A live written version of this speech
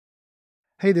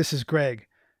Hey, this is Greg.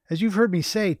 As you've heard me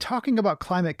say, talking about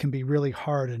climate can be really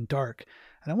hard and dark.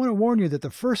 And I want to warn you that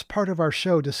the first part of our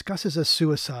show discusses a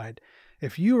suicide.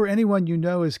 If you or anyone you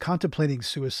know is contemplating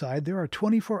suicide, there are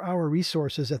 24-hour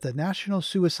resources at the National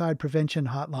Suicide Prevention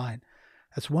Hotline.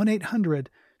 That's 1 800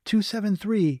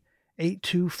 273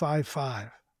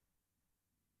 8255.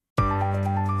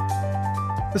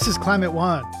 This is Climate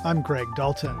One. I'm Greg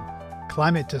Dalton.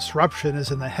 Climate disruption is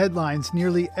in the headlines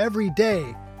nearly every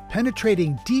day,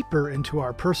 penetrating deeper into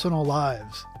our personal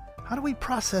lives. How do we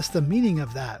process the meaning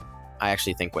of that? I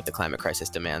actually think what the climate crisis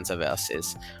demands of us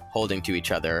is holding to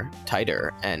each other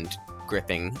tighter and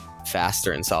gripping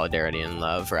faster in solidarity and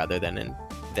love rather than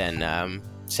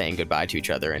saying goodbye to each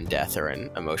other in death or in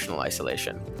emotional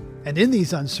isolation. And in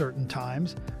these uncertain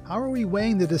times, how are we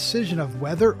weighing the decision of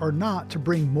whether or not to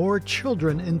bring more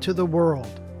children into the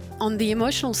world? On the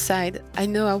emotional side, I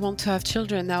know I want to have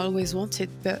children. I always wanted,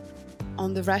 but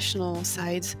on the rational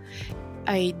side,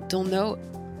 I don't know.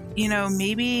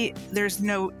 Maybe there's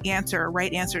no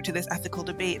right answer to this ethical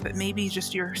debate, but maybe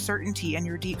just your certainty and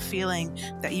your deep feeling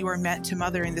that you are meant to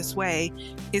mother in this way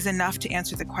is enough to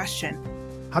answer the question.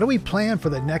 How do we plan for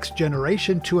the next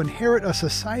generation to inherit a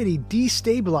society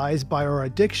destabilized by our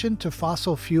addiction to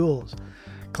fossil fuels?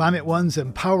 Climate One's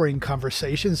empowering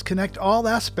conversations connect all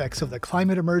aspects of the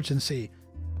climate emergency.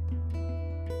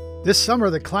 This summer,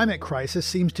 the climate crisis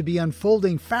seems to be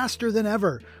unfolding faster than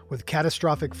ever, with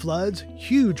catastrophic floods,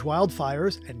 huge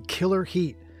wildfires, and killer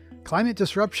heat. Climate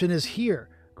disruption is here,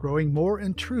 growing more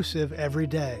intrusive every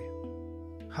day.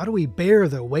 How do we bear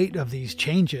the weight of these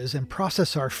changes and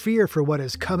process our fear for what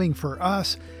is coming for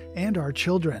us and our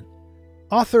children?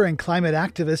 Author and climate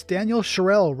activist Daniel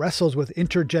Sherrill wrestles with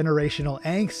intergenerational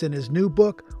angst in his new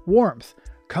book, Warmth: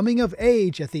 Coming of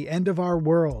Age at the End of Our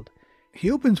World. He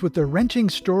opens with the wrenching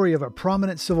story of a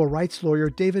prominent civil rights lawyer,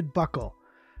 David Buckle.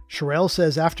 Sherrill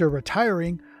says after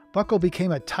retiring, Buckle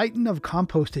became a titan of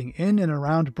composting in and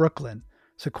around Brooklyn,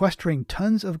 sequestering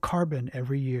tons of carbon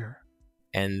every year.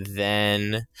 And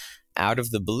then out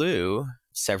of the blue,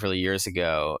 several years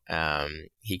ago,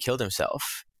 he killed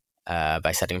himself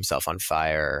by setting himself on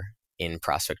fire in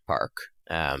Prospect Park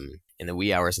in the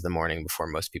wee hours of the morning before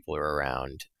most people were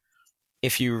around.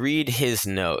 If you read his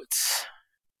notes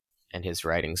and his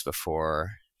writings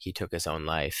before he took his own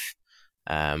life,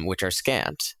 which are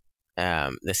scant,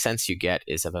 the sense you get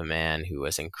is of a man who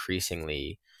was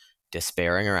increasingly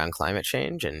despairing around climate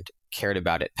change and cared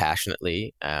about it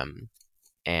passionately,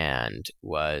 and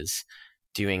was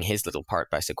doing his little part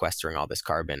by sequestering all this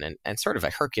carbon and sort of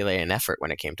a Herculean effort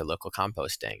when it came to local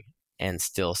composting, and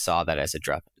still saw that as a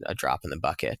drop in the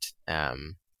bucket.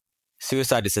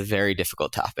 Suicide is a very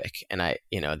difficult topic, and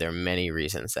there are many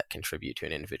reasons that contribute to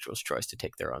an individual's choice to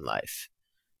take their own life.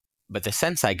 But the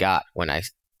sense I got when I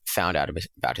found out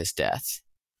about his death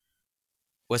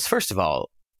was, first of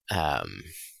all,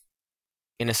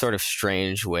 in a sort of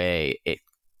strange way, it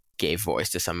gave voice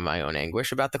to some of my own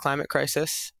anguish about the climate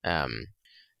crisis.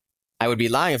 I would be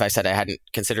lying if I said I hadn't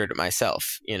considered it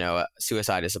myself.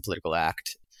 Suicide is a political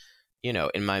act.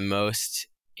 In my most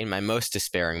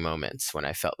despairing moments, when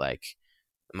I felt like,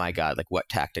 my God, like, what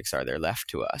tactics are there left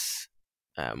to us?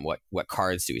 What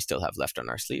cards do we still have left on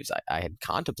our sleeves? I had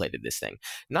contemplated this thing,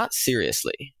 not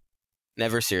seriously,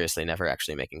 never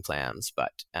actually making plans,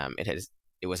 but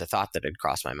it was a thought that had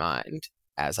crossed my mind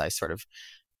as I sort of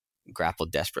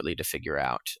grappled desperately to figure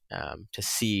out, to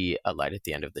see a light at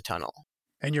the end of the tunnel.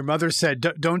 And your mother said,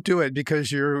 don't do it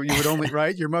because you would only,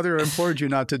 right? Your mother implored you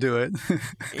not to do it.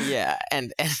 Yeah.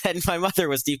 And my mother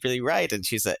was deeply right. And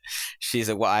she's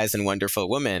a wise and wonderful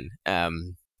woman.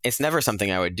 It's never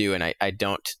something I would do. And I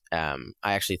don't, I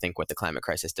actually think what the climate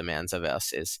crisis demands of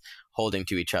us is holding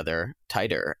to each other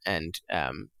tighter and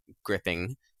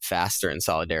gripping faster in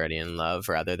solidarity and love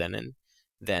rather than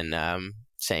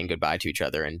saying goodbye to each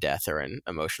other in death or in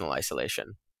emotional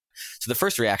isolation. So the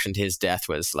first reaction to his death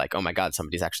was like, oh my God,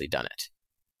 somebody's actually done it,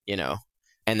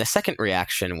 And the second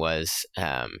reaction was,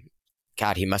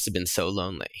 God, he must have been so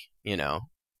lonely,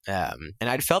 And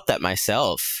I'd felt that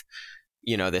myself,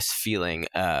 this feeling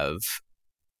of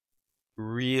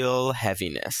real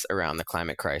heaviness around the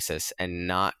climate crisis and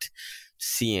not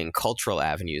seeing cultural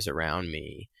avenues around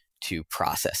me to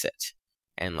process it.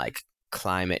 And like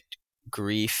climate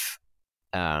grief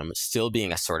still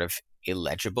being a sort of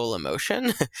illegible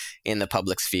emotion in the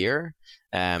public sphere.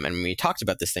 And we talked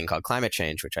about this thing called climate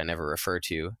change, which I never refer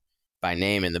to by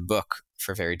name in the book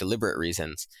for very deliberate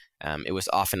reasons. It was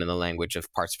often in the language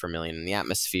of parts per million in the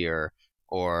atmosphere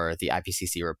or the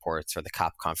IPCC reports or the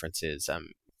COP conferences.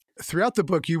 Throughout the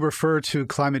book, you refer to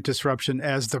climate disruption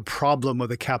as the problem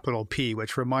with a capital P,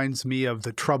 which reminds me of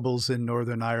the Troubles in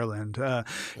Northern Ireland.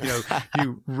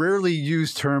 You rarely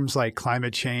use terms like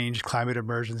climate change, climate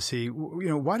emergency.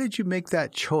 Why did you make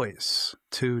that choice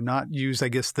to not use, I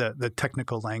guess, the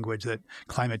technical language that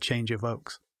climate change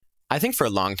evokes? I think for a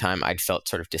long time, I'd felt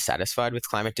sort of dissatisfied with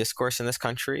climate discourse in this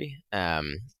country.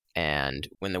 And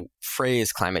when the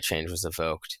phrase climate change was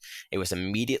evoked, it was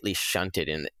immediately shunted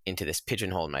into this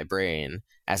pigeonhole in my brain,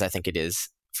 as I think it is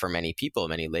for many people,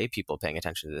 many lay people paying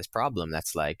attention to this problem.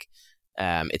 That's like,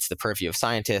 it's the purview of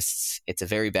scientists. It's a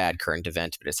very bad current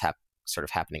event, but it's sort of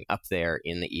happening up there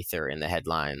in the ether, in the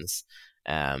headlines.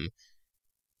 And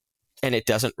it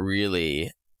doesn't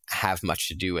really have much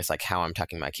to do with like how I'm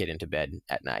tucking my kid into bed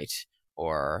at night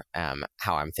or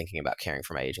how I'm thinking about caring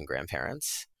for my aging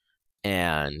grandparents.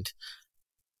 And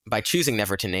by choosing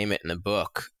never to name it in the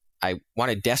book, I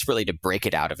wanted desperately to break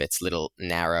it out of its little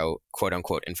narrow, quote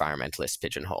unquote, environmentalist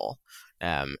pigeonhole,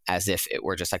 as if it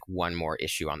were just like one more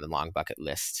issue on the long bucket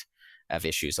list of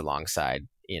issues alongside,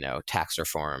 tax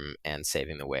reform and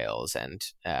saving the whales and,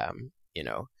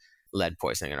 lead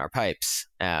poisoning in our pipes.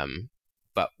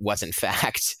 But was in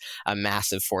fact a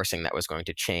massive forcing that was going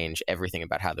to change everything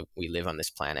about how we live on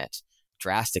this planet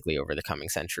drastically over the coming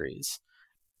centuries.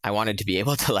 I wanted to be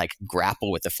able to like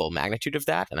grapple with the full magnitude of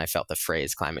that. And I felt the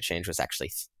phrase climate change was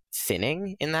actually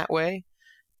thinning in that way.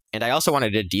 And I also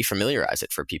wanted to defamiliarize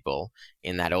it for people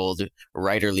in that old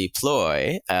writerly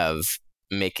ploy of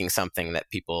making something that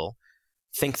people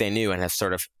think they knew and have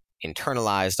sort of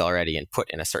internalized already and put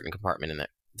in a certain compartment in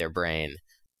their brain,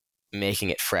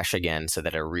 making it fresh again so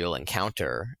that a real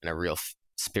encounter and a real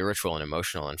spiritual and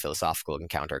emotional and philosophical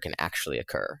encounter can actually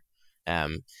occur.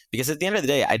 Because at the end of the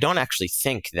day, I don't actually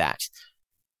think that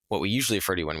what we usually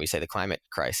refer to when we say the climate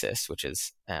crisis, which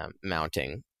is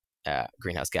mounting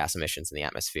greenhouse gas emissions in the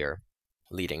atmosphere,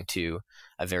 leading to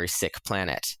a very sick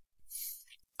planet.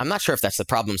 I'm not sure if that's the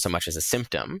problem so much as a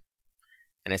symptom.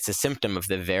 And it's a symptom of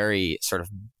the very sort of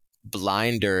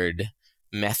blindered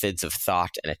methods of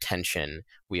thought and attention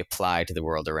we apply to the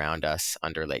world around us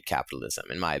under late capitalism,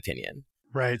 in my opinion.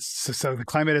 Right. So the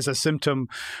climate is a symptom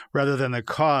rather than the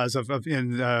cause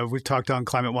we've talked on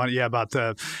Climate One, about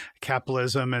the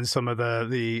capitalism and some of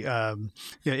the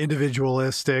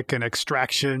individualistic and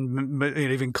extraction, and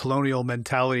even colonial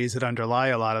mentalities that underlie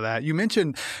a lot of that. You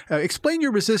mentioned, explain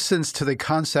your resistance to the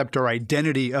concept or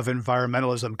identity of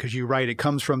environmentalism, because you write it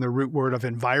comes from the root word of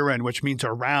environ, which means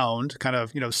around, kind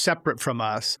of, separate from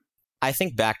us. I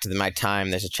think back to my time,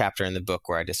 there's a chapter in the book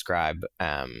where I describe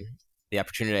the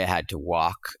opportunity I had to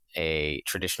walk a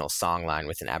traditional songline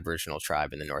with an Aboriginal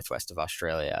tribe in the northwest of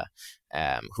Australia,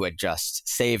 who had just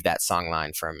saved that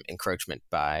songline from encroachment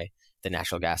by the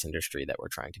natural gas industry that were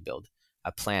trying to build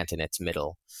a plant in its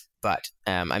middle. But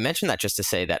I mention that just to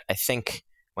say that I think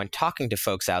when talking to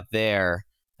folks out there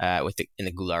in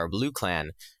the Gulari Blue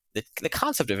clan, the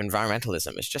concept of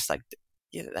environmentalism is just like,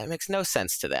 that makes no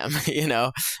sense to them.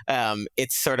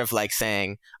 It's sort of like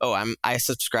saying, I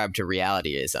subscribe to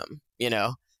realityism.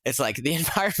 It's like the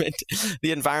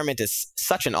environment is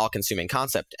such an all-consuming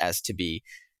concept as to be,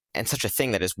 and such a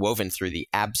thing that is woven through the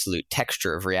absolute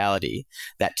texture of reality,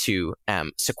 that to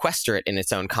sequester it in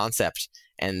its own concept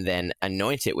and then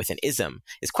anoint it with an ism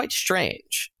is quite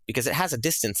strange, because it has a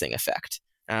distancing effect.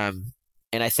 And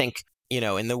I think,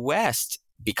 in the West,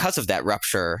 because of that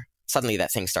rupture, suddenly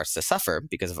that thing starts to suffer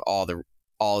because of all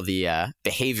the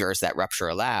behaviors that rupture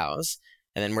allows.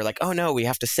 And then we're like, oh no, we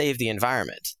have to save the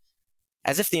environment.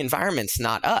 As if the environment's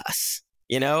not us.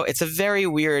 It's a very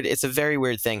weird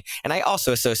thing. And I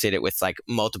also associate it with like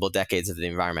multiple decades of the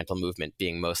environmental movement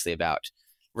being mostly about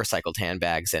recycled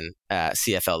handbags and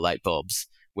CFL light bulbs,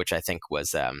 which I think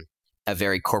was a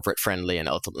very corporate friendly and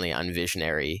ultimately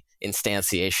unvisionary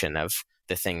instantiation of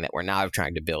the thing that we're now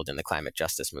trying to build in the climate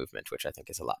justice movement, which I think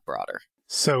is a lot broader.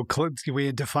 So we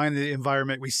define the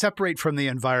environment, we separate from the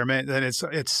environment, then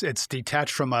it's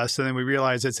detached from us, and then we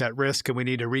realize it's at risk and we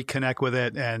need to reconnect with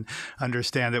it and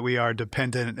understand that we are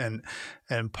dependent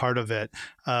and part of it.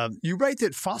 You write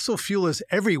that fossil fuel is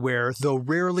everywhere, though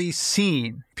rarely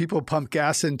seen. People pump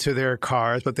gas into their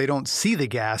cars, but they don't see the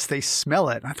gas, they smell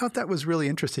it. I thought that was really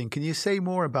interesting. Can you say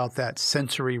more about that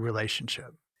sensory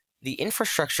relationship? The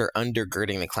infrastructure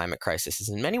undergirding the climate crisis is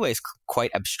in many ways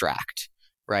quite abstract.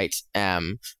 Right.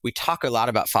 We talk a lot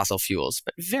about fossil fuels,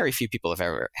 but very few people have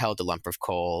ever held a lump of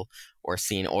coal or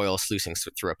seen oil sluicing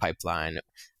through a pipeline.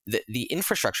 The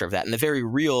infrastructure of that and the very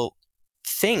real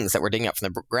things that we're digging up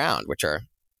from the ground, which are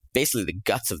basically the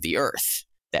guts of the earth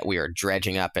that we are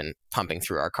dredging up and pumping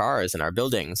through our cars and our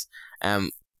buildings,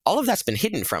 all of that's been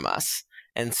hidden from us.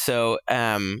 And so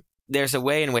there's a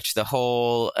way in which the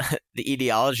whole the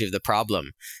etiology of the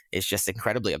problem is just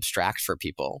incredibly abstract for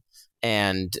people,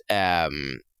 and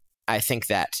I think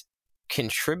that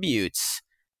contributes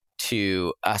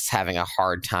to us having a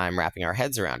hard time wrapping our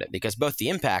heads around it, because both the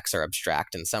impacts are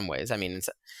abstract in some ways. I mean,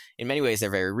 in many ways they're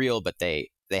very real, but they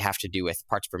have to do with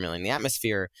parts per million in the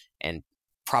atmosphere and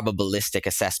probabilistic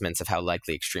assessments of how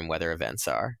likely extreme weather events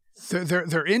are.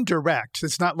 They're indirect.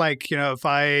 It's not like,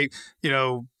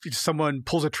 if someone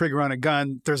pulls a trigger on a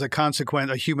gun, there's a consequence,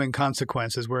 a human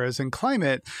consequences. Whereas in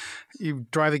climate, you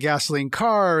drive a gasoline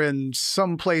car and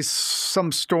someplace,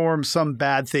 some storm, some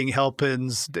bad thing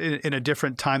happens in a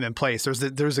different time and place.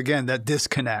 There's again, that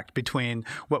disconnect between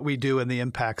what we do and the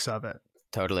impacts of it.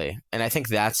 Totally. And I think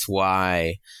that's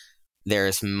why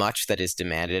there's much that is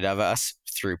demanded of us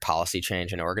through policy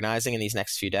change and organizing in these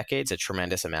next few decades, a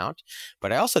tremendous amount.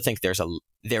 But I also think there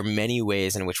are many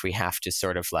ways in which we have to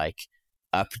sort of like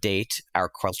update our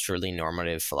culturally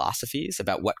normative philosophies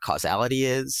about what causality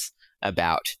is,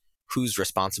 about who's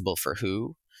responsible for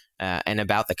who, and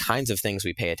about the kinds of things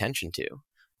we pay attention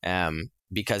to.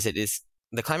 Because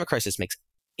the climate crisis makes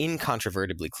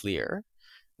incontrovertibly clear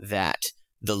that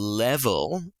the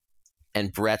level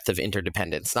and breadth of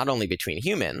interdependence, not only between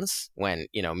humans, when,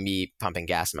 me pumping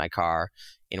gas in my car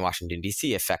in Washington,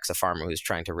 D.C. affects a farmer who's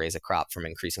trying to raise a crop from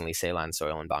increasingly saline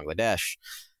soil in Bangladesh,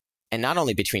 and not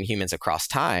only between humans across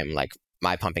time, like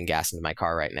my pumping gas into my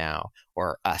car right now,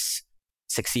 or us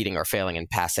succeeding or failing in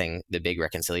passing the big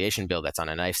reconciliation bill that's on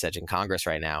a knife's edge in Congress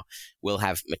right now, will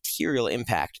have material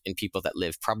impact in people that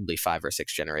live probably 5 or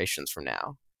 6 generations from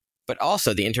now. But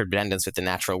also the interdependence with the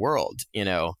natural world,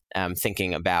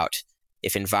 thinking about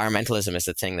if environmentalism is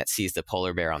the thing that sees the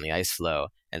polar bear on the ice floe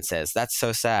and says, that's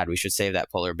so sad, we should save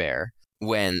that polar bear,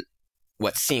 when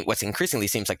what's increasingly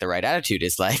seems like the right attitude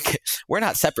is like, we're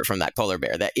not separate from that polar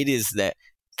bear, that it is the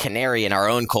canary in our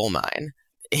own coal mine,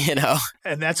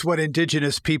 And that's what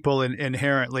indigenous people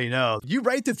inherently know. You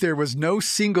write that there was no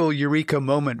single eureka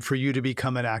moment for you to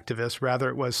become an activist. Rather,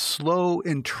 it was slow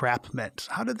entrapment.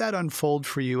 How did that unfold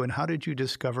for you, and how did you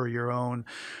discover your own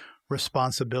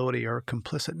responsibility or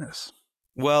complicitness?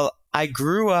 Well, I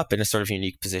grew up in a sort of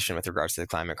unique position with regards to the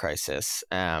climate crisis.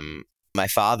 My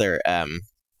father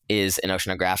is an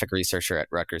oceanographic researcher at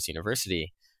Rutgers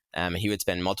University. He would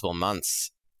spend multiple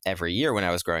months every year when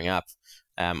I was growing up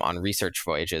on research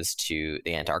voyages to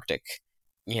the Antarctic,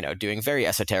 doing very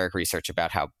esoteric research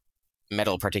about how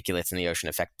metal particulates in the ocean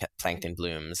affect plankton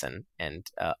blooms and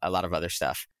a lot of other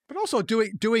stuff. But also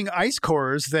doing ice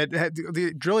cores,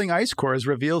 drilling ice cores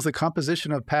reveals the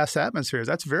composition of past atmospheres.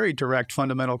 That's very direct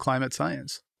fundamental climate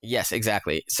science. Yes,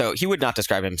 exactly. So he would not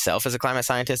describe himself as a climate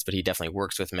scientist, but he definitely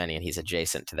works with many, and he's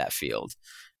adjacent to that field.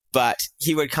 But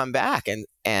he would come back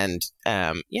and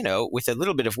with a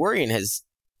little bit of worry in his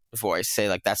voice, say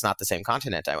like, that's not the same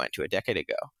continent I went to a decade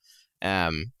ago.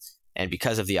 And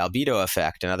because of the albedo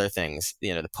effect and other things,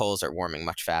 the poles are warming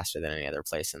much faster than any other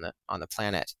place on the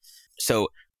planet. So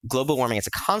global warming as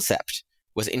a concept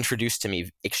was introduced to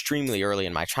me extremely early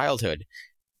in my childhood,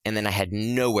 and then I had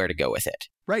nowhere to go with it.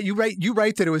 Right. You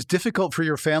write that it was difficult for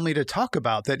your family to talk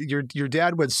about, that your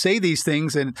dad would say these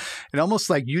things and almost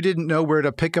like you didn't know where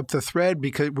to pick up the thread,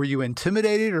 because were you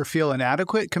intimidated or feel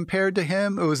inadequate compared to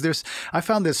him? I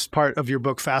found this part of your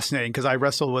book fascinating because I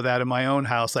wrestle with that in my own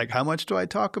house. Like, how much do I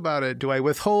talk about it? Do I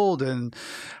withhold? And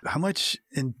how much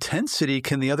intensity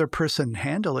can the other person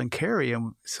handle and carry?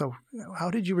 And so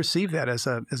how did you receive that as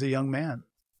a young man?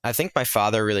 I think my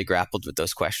father really grappled with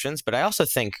those questions, but I also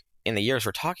think in the years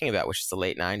we're talking about, which is the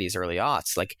late 90s, early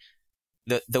aughts, like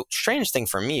the strange thing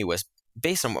for me was,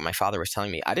 based on what my father was telling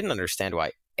me, I didn't understand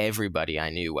why everybody I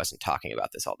knew wasn't talking about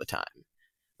this all the time.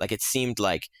 Like, it seemed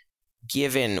like,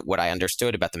 given what I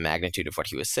understood about the magnitude of what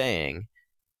he was saying,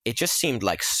 it just seemed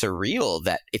like surreal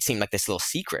that it seemed like this little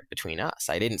secret between us.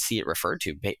 I didn't see it referred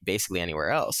to basically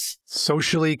anywhere else.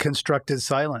 Socially constructed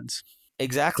silence.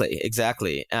 Exactly.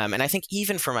 And I think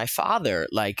even for my father,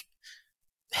 like,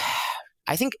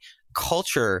 I think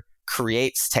culture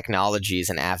creates technologies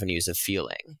and avenues of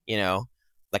feeling,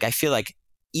 Like, I feel like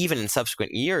even in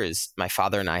subsequent years, my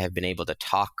father and I have been able to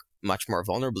talk much more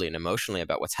vulnerably and emotionally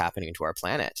about what's happening to our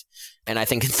planet. And I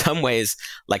think in some ways,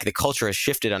 like, the culture has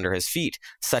shifted under his feet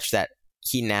such that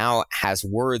he now has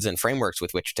words and frameworks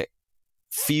with which to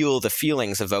feel the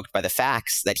feelings evoked by the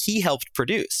facts that he helped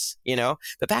produce,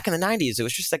 But back in the 90s, it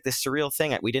was just like this surreal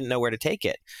thing. We didn't know where to take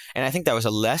it. And I think that was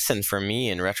a lesson for me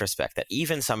in retrospect, that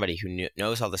even somebody who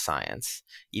knows all the science,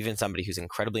 even somebody who's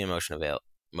incredibly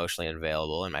emotionally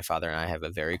available, and my father and I have a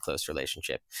very close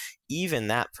relationship, even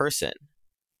that person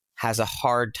has a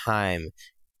hard time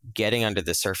getting under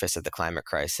the surface of the climate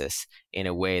crisis in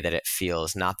a way that it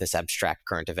feels not this abstract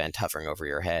current event hovering over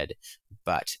your head,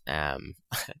 but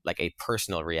like a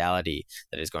personal reality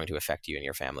that is going to affect you and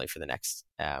your family for the next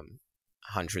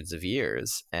hundreds of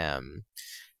years.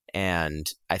 And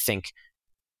I think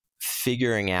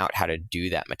figuring out how to do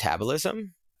that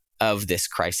metabolism of this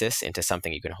crisis into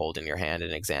something you can hold in your hand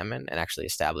and examine and actually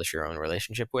establish your own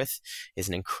relationship with is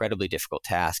an incredibly difficult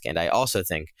task. And I also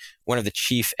think one of the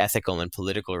chief ethical and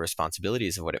political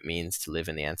responsibilities of what it means to live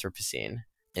in the Anthropocene,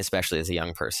 especially as a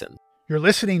young person. You're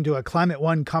listening to a Climate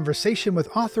One conversation with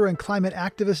author and climate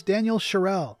activist Daniel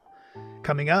Sharell.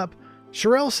 Coming up,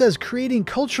 Sharell says creating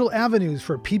cultural avenues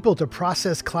for people to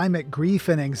process climate grief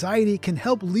and anxiety can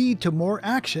help lead to more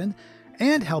action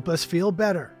and help us feel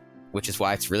better. Which is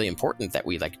why it's really important that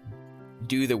we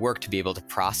do the work to be able to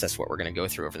process what we're going to go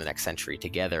through over the next century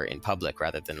together in public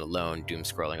rather than alone doom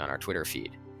scrolling on our Twitter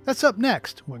feed. That's up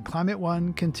next when Climate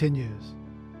One continues.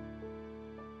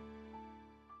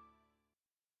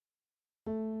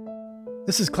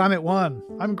 This is Climate One.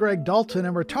 I'm Greg Dalton,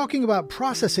 and we're talking about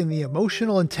processing the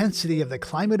emotional intensity of the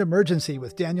climate emergency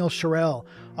with Daniel Sharell,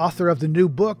 author of the new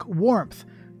book, Warmth,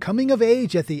 Coming of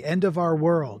Age at the End of Our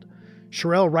World.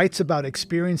 Sharell writes about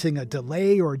experiencing a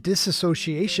delay or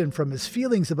disassociation from his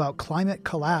feelings about climate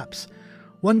collapse.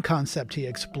 One concept he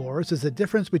explores is the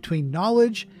difference between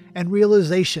knowledge and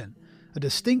realization, a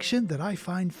distinction that I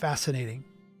find fascinating.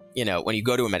 When you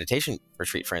go to a meditation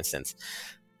retreat, for instance,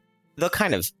 they'll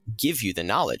kind of give you the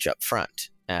knowledge up front.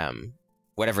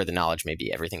 Whatever the knowledge may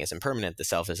be, everything is impermanent, the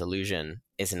self is an illusion.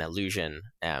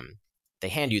 They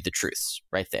hand you the truths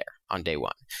right there on day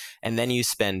one. And then you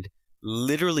spend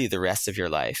literally the rest of your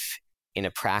life in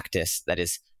a practice that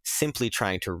is simply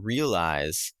trying to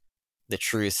realize the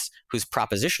truths whose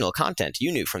propositional content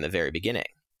you knew from the very beginning.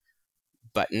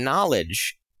 But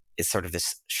knowledge is sort of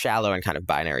this shallow and kind of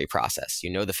binary process.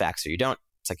 You know the facts or you don't.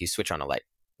 It's like you switch on a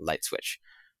light switch.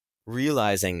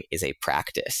 Realizing is a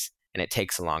practice, and it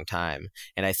takes a long time.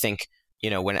 And I think,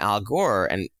 when Al Gore,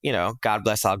 and, God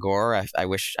bless Al Gore, I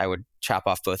wish I would chop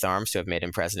off both arms to have made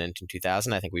him president in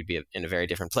 2000. I think we'd be in a very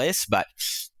different place. But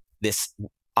this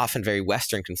often very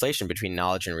Western conflation between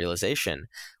knowledge and realization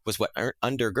was what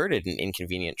undergirded an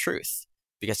inconvenient truth.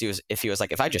 Because if he was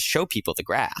like, if I just show people the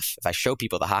graph, if I show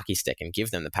people the hockey stick and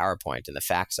give them the PowerPoint and the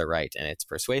facts are right and it's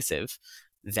persuasive,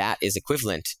 that is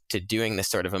equivalent to doing this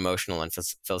sort of emotional and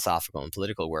philosophical and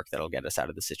political work that'll get us out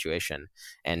of the situation.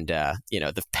 And,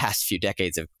 the past few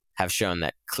decades have shown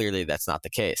that clearly that's not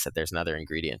the case, that there's another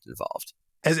ingredient involved.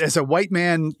 As a white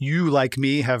man, you, like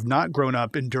me, have not grown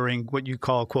up enduring what you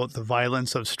call, quote, the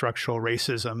violence of structural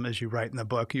racism, as you write in the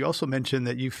book. You also mentioned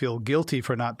that you feel guilty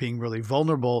for not being really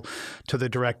vulnerable to the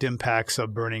direct impacts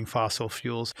of burning fossil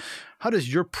fuels. How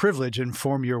does your privilege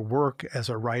inform your work as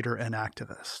a writer and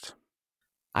activist?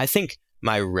 I think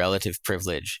my relative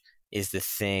privilege is the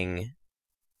thing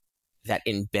that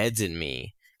embeds in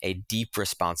me a deep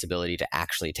responsibility to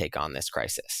actually take on this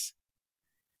crisis.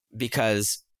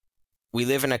 Because we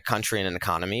live in a country and an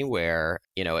economy where,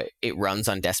 it runs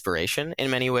on desperation in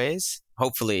many ways.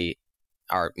 Hopefully,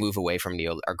 our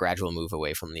gradual move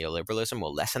away from neoliberalism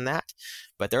will lessen that.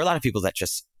 But there are a lot of people that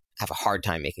just have a hard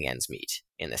time making ends meet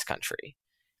in this country.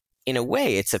 In a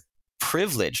way, it's a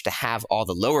privilege to have all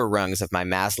the lower rungs of my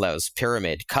Maslow's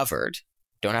pyramid covered.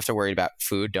 Don't have to worry about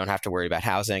food, don't have to worry about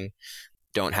housing,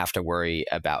 don't have to worry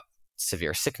about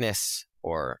severe sickness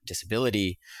or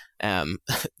disability.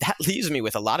 That leaves me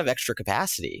with a lot of extra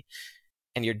capacity.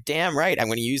 And you're damn right, I'm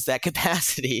going to use that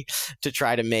capacity to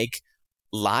try to make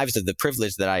lives of the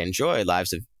privilege that I enjoy,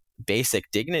 lives of basic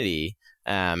dignity,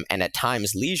 and at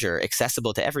times leisure,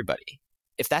 accessible to everybody.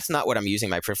 If that's not what I'm using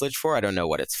my privilege for, I don't know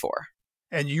what it's for.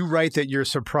 And you write that you're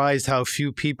surprised how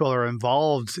few people are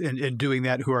involved in doing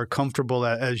that who are comfortable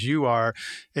as you are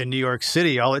in New York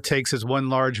City. All it takes is one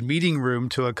large meeting room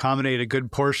to accommodate a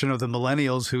good portion of the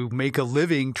millennials who make a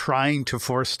living trying to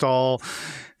forestall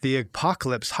the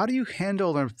apocalypse. How do you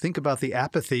handle or think about the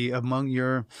apathy among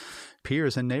your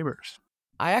peers and neighbors?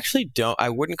 I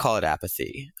wouldn't call it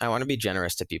apathy. I want to be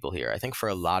generous to people here. I think for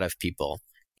a lot of people,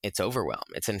 it's overwhelm.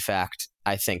 It's in fact,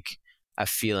 I think, a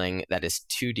feeling that is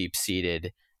too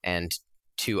deep-seated and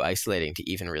too isolating to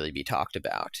even really be talked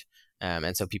about.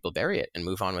 And so people bury it and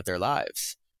move on with their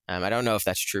lives. I don't know if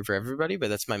that's true for everybody, but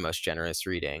that's my most generous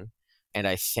reading. And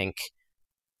I think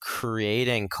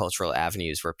creating cultural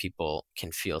avenues where people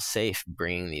can feel safe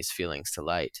bringing these feelings to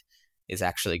light is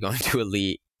actually going to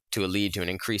lead to an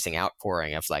increasing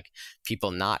outpouring of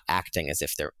people not acting as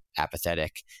if they're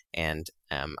apathetic and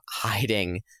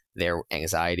hiding their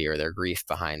anxiety or their grief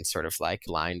behind sort of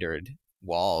lined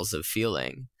walls of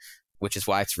feeling, which is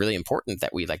why it's really important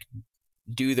that we like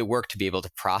do the work to be able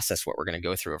to process what we're going to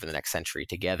go through over the next century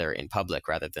together in public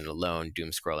rather than alone doom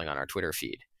scrolling on our Twitter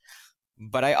feed.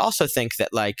 But I also think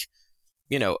that, like,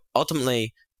 you know,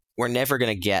 ultimately, we're never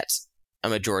going to get a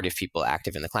majority of people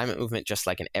active in the climate movement, just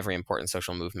like in every important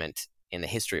social movement in the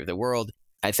history of the world.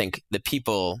 I think the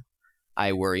people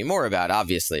I worry more about,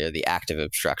 obviously, are the active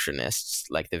obstructionists,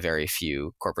 like the very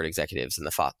few corporate executives and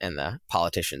the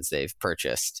politicians they've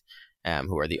purchased,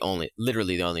 who are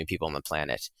literally the only people on the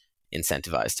planet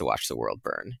incentivized to watch the world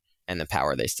burn, and the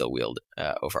power they still wield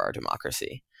over our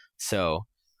democracy. So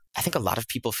I think a lot of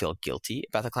people feel guilty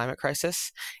about the climate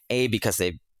crisis, because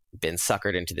they've been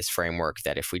suckered into this framework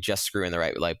that if we just screw in the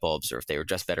right light bulbs, or if they were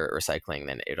just better at recycling,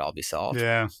 then it'd all be solved.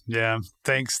 Yeah.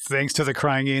 Thanks to the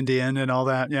crying Indian and all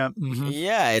that. Yeah. Mm-hmm.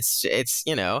 Yeah, it's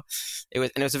you know,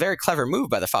 it was a very clever move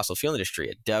by the fossil fuel industry.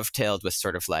 It dovetailed with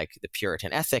sort of like the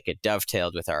Puritan ethic. It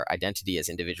dovetailed with our identity as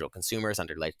individual consumers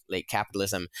under late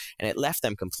capitalism, and it left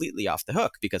them completely off the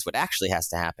hook, because what actually has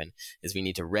to happen is we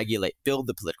need to build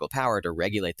the political power to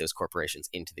regulate those corporations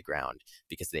into the ground,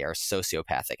 because they are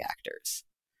sociopathic actors.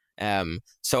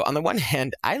 So on the one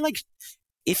hand,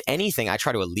 if anything, I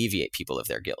try to alleviate people of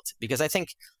their guilt, because I think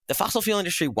the fossil fuel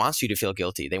industry wants you to feel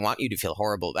guilty. They want you to feel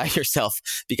horrible about yourself,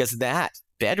 because that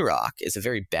bedrock is a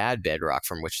very bad bedrock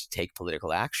from which to take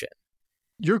political action.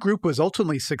 Your group was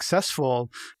ultimately successful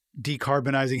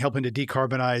helping to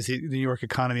decarbonize the New York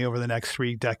economy over the next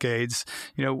 3 decades.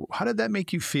 You know, how did that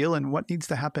make you feel, and what needs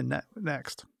to happen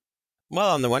next?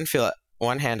 Well, on the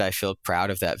one hand, I feel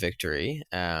proud of that victory.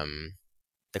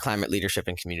 The Climate Leadership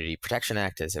and Community Protection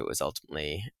Act, as it was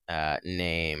ultimately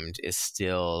named, is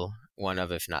still one of,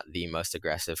 if not the most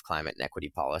aggressive climate and equity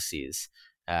policies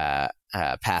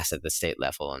passed at the state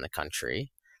level in the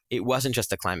country. It wasn't just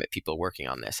the climate people working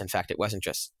on this. In fact, it wasn't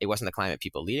the climate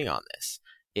people leading on this.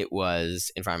 It was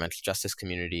environmental justice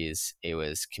communities. It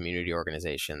was community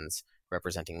organizations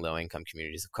representing low-income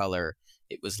communities of color.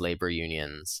 It was labor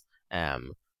unions.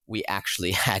 We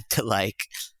actually had to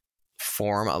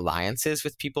form alliances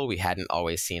with people we hadn't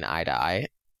always seen eye to eye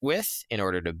with in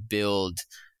order to build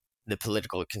the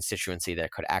political constituency that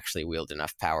could actually wield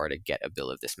enough power to get a bill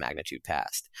of this magnitude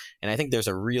passed. And I think there's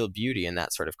a real beauty in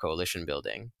that sort of coalition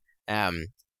building.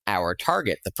 Our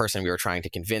target, the person we were trying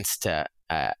to convince to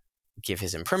give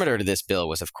his imprimatur to this bill,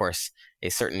 was, of course, a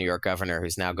certain New York governor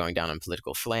who's now going down in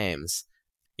political flames.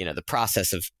 You know, the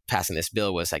process of passing this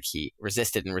bill was like he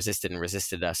resisted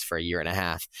us for a year and a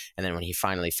half. And then when he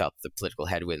finally felt the political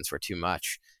headwinds were too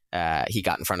much, he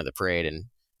got in front of the parade and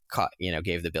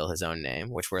gave the bill his own name,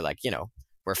 which we're like,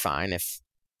 we're fine. If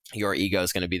your ego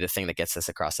is going to be the thing that gets us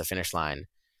across the finish line,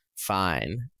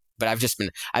 fine. But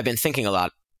I've been thinking a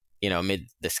lot, amid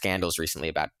the scandals recently,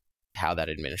 about how that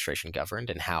administration governed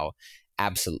and how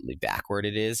absolutely backward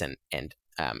it is and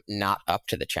not up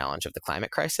to the challenge of the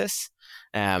climate crisis,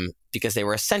 because they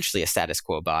were essentially a status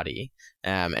quo body.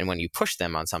 And when you push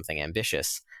them on something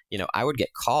ambitious, I would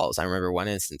get calls. I remember one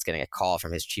instance getting a call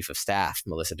from his chief of staff,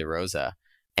 Melissa DeRosa.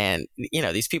 And,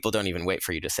 these people don't even wait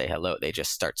for you to say hello. They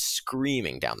just start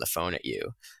screaming down the phone at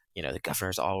you. The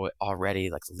governor's already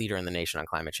the leader in the nation on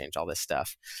climate change, all this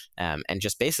stuff. And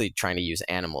just basically trying to use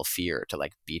animal fear to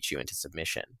beat you into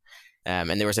submission.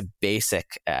 And there was a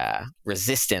basic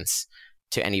resistance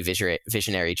to any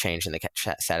visionary change in the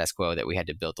status quo that we had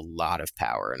to build a lot of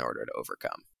power in order to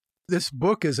overcome. This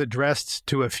book is addressed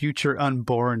to a future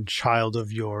unborn child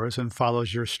of yours and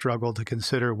follows your struggle to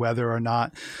consider whether or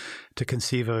not to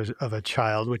conceive of a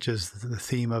child, which is the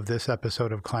theme of this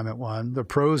episode of Climate One. The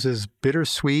prose is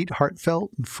bittersweet,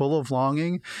 heartfelt, and full of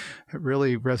longing. It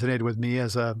really resonated with me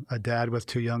as a dad with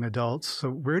 2 young adults. So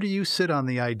where do you sit on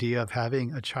the idea of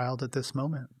having a child at this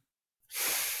moment?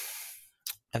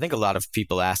 I think a lot of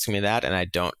people ask me that, and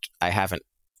I haven't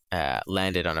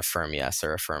landed on a firm yes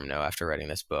or a firm no after writing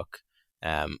this book,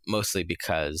 mostly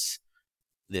because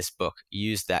this book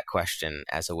used that question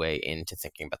as a way into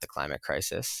thinking about the climate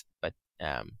crisis. But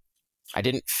I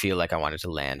didn't feel like I wanted to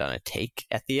land on a take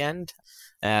at the end.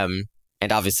 And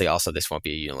obviously also this won't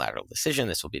be a unilateral decision.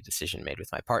 This will be a decision made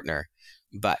with my partner.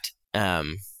 But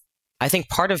I think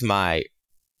part of my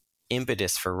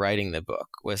impetus for writing the book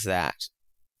was that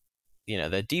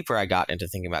the deeper I got into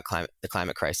thinking about the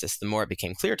climate crisis, the more it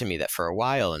became clear to me that for a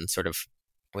while, and sort of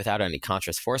without any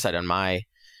conscious foresight on my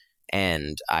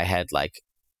end, I had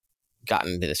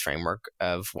gotten into this framework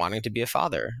of wanting to be a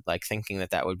father, thinking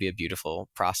that would be a beautiful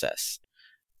process,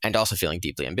 and also feeling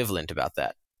deeply ambivalent about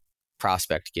that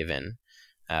prospect given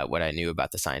what I knew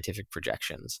about the scientific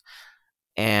projections.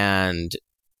 And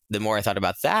the more I thought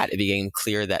about that, it became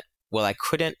clear that, well, I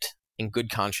couldn't, in good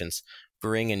conscience,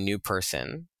 bring a new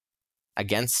person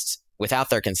against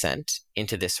without their consent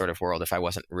into this sort of world if I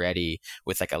wasn't ready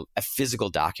with like a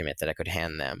physical document that I could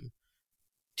hand them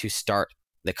to start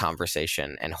the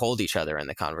conversation and hold each other in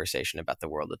the conversation about the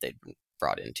world that they'd been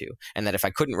brought into. And that if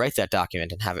I couldn't write that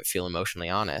document and have it feel emotionally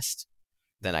honest,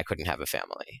 then I couldn't have a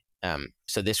family.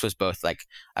 So this was both like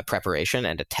a preparation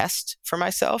and a test for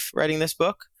myself writing this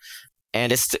book.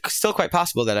 And it's still quite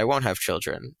possible that I won't have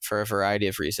children for a variety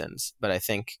of reasons. But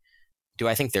do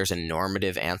I think there's a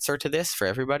normative answer to this for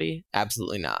everybody?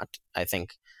 Absolutely not. I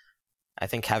think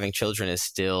having children is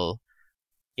still,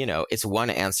 it's one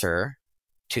answer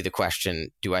to the question,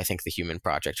 do I think the human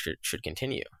project should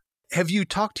continue? Have you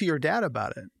talked to your dad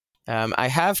about it? I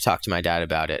have talked to my dad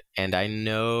about it, and I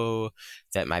know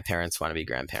that my parents want to be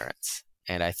grandparents.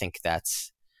 And I think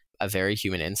that's a very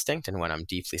human instinct and one I'm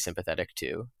deeply sympathetic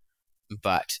to.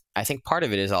 But I think part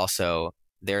of it is also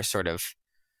their sort of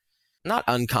not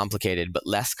uncomplicated, but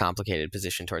less complicated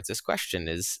position towards this question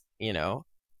is,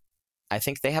 I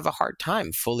think they have a hard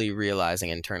time fully realizing,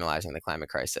 internalizing the climate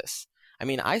crisis. I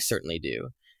mean, I certainly do.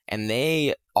 And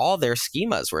all their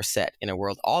schemas were set in a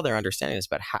world, all their understandings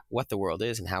about what the world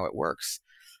is and how it works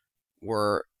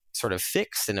were sort of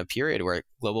fixed in a period where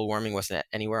global warming wasn't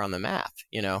anywhere on the map.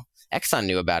 Exxon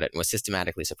knew about it and was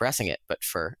systematically suppressing it. But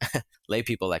for lay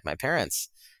people like my parents,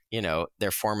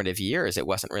 their formative years, it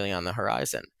wasn't really on the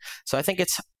horizon. So I think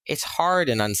it's hard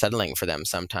and unsettling for them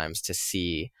sometimes to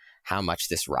see how much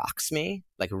this rocks me,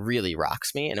 like really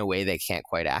rocks me in a way they can't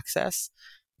quite access.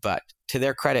 But to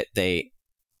their credit,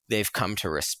 they've come to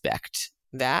respect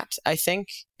that, I think,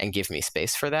 and give me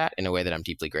space for that in a way that I'm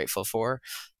deeply grateful for.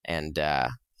 And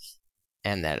that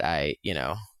I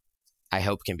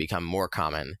hope can become more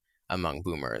common among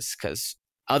boomers, because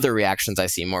other reactions I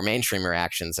see, more mainstream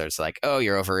reactions, are just like, oh,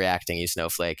 you're overreacting, you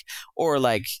snowflake. Or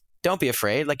like, don't be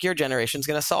afraid, like your generation's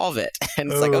going to solve it. And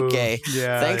it's like, okay,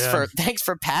 thanks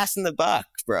for passing the buck,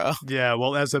 bro. Yeah,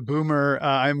 well, as a boomer,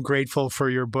 I'm grateful for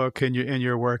your book and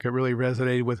your work. It really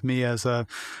resonated with me as a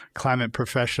climate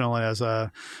professional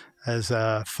and as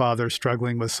a father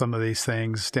struggling with some of these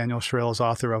things. Daniel Sherrill is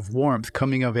author of Warmth,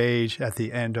 Coming of Age at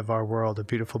the End of Our World, a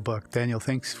beautiful book. Daniel,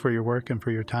 thanks for your work and for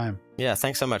your time. Yeah,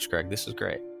 thanks so much, Greg. This was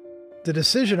great. The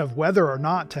decision of whether or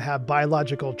not to have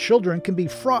biological children can be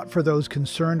fraught for those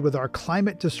concerned with our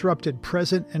climate-disrupted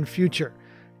present and future.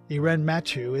 Irene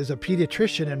Mathieu is a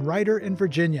pediatrician and writer in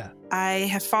Virginia. I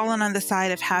have fallen on the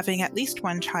side of having at least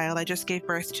one child. I just gave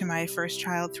birth to my first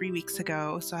child 3 weeks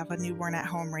ago, so I have a newborn at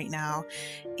home right now.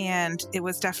 And it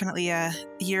was definitely a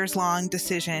years-long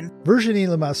decision. Virginie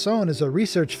Lemasson is a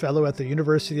research fellow at the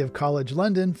University of College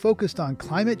London focused on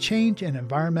climate change and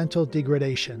environmental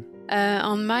degradation.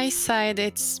 On my side,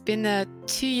 it's been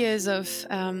 2 years of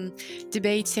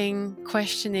debating,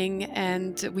 questioning,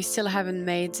 and we still haven't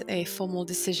made a formal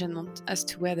decision as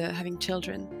to whether having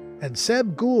children. And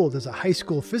Seb Gould is a high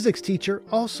school physics teacher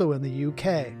also in the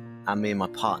UK. And me and my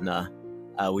partner,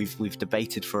 we've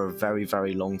debated for a very,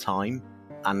 very long time,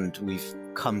 and we've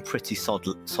come pretty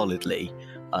solidly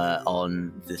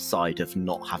on the side of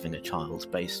not having a child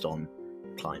based on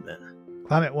climate.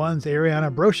 Climate One's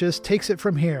Ariana Brocious takes it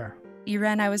from here.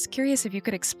 Irene, I was curious if you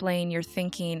could explain your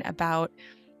thinking about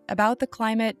the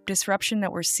climate disruption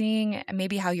that we're seeing, and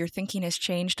maybe how your thinking has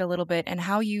changed a little bit, and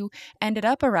how you ended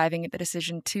up arriving at the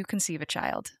decision to conceive a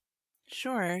child.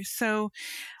 Sure. So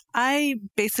I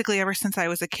basically, ever since I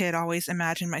was a kid, always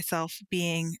imagined myself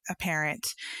being a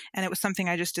parent. And it was something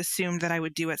I just assumed that I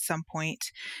would do at some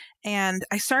point. And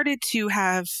I started to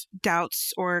have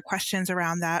doubts or questions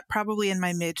around that probably in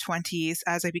my mid-20s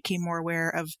as I became more aware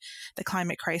of the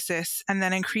climate crisis. And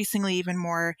then increasingly, even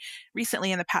more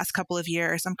recently in the past couple of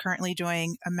years, I'm currently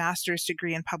doing a master's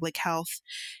degree in public health.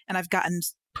 And I've gotten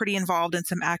pretty involved in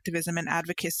some activism and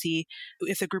advocacy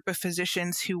with a group of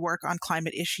physicians who work on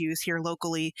climate issues here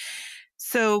locally.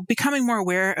 So becoming more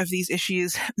aware of these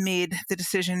issues made the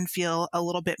decision feel a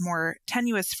little bit more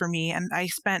tenuous for me. And I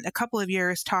spent a couple of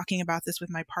years talking about this with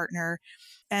my partner.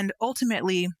 And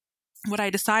ultimately, what I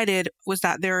decided was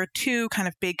that there are two kind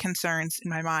of big concerns in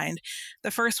my mind.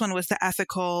 The first one was the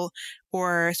ethical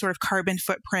or sort of carbon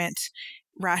footprint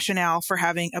rationale for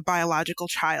having a biological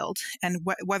child, and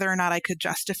whether or not I could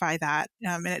justify that.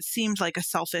 And it seemed like a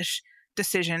selfish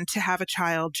decision to have a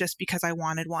child just because I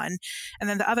wanted one. And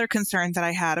then the other concern that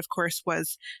I had, of course,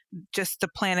 was just the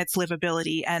planet's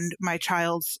livability and my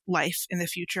child's life in the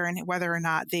future, and whether or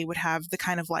not they would have the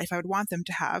kind of life I would want them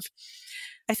to have.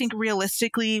 I think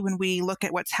realistically, when we look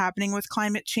at what's happening with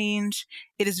climate change,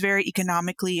 it is very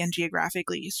economically and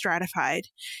geographically stratified.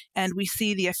 And we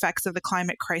see the effects of the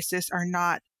climate crisis are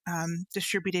not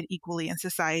distributed equally in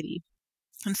society.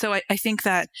 And so I think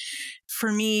that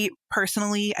for me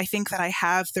personally, I think that I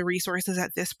have the resources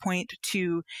at this point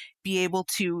to be able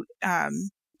to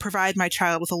provide my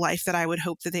child with a life that I would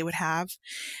hope that they would have.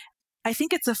 I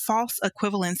think it's a false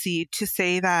equivalency to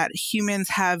say that humans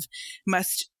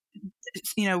must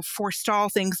forestall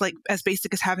things like as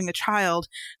basic as having a child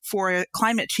for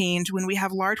climate change when we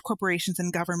have large corporations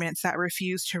and governments that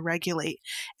refuse to regulate.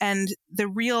 And the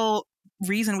real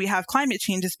reason we have climate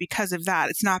change is because of that.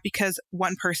 It's not because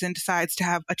one person decides to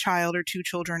have a child or two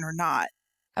children or not.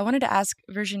 I wanted to ask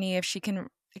Virginie if she can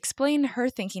explain her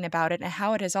thinking about it and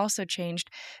how it has also changed,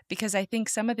 because I think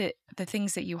some of the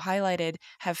things that you highlighted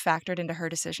have factored into her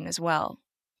decision as well.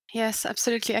 Yes,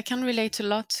 absolutely. I can relate a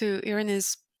lot to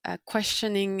Irene's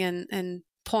questioning and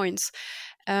points.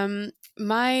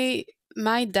 My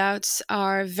doubts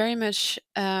are very much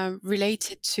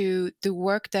related to the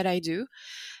work that I do.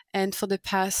 And for the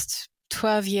past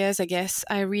 12 years, I guess,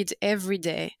 I read every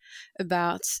day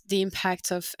about the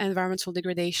impact of environmental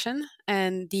degradation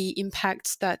and the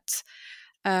impacts that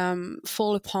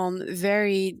fall upon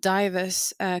very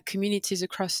diverse communities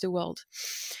across the world.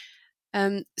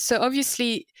 So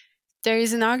obviously, there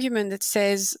is an argument that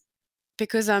says,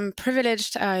 because I'm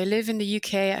privileged, I live in the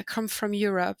UK, I come from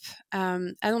Europe,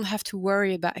 I don't have to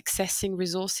worry about accessing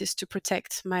resources to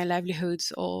protect my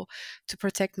livelihoods or to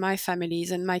protect my families,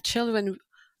 and my children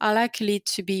are likely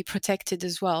to be protected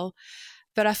as well.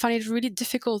 But I find it really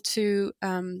difficult to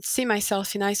see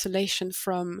myself in isolation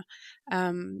from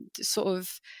the sort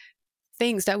of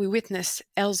things that we witness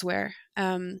elsewhere.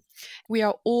 We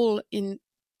are all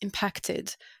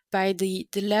impacted by the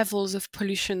levels of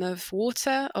pollution of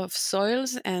water, of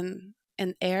soils and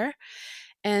air,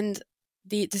 and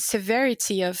the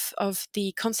severity of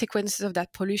the consequences of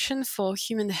that pollution for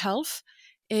human health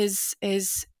is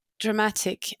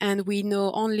dramatic, and we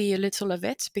know only a little of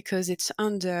it because it's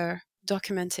under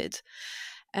documented.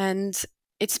 And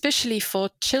especially for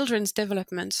children's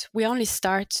development, we only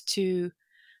start to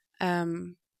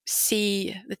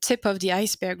see the tip of the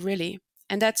iceberg, really,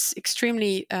 and that's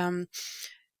extremely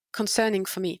concerning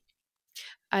for me.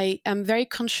 I am very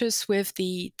conscious with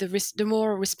the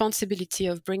moral responsibility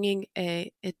of bringing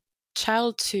a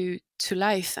child to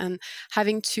life and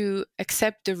having to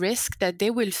accept the risk that they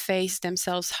will face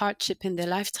themselves hardship in their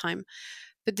lifetime.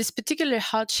 But this particular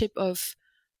hardship of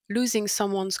losing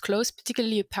someone's close,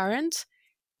 particularly a parent,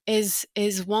 is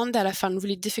one that I found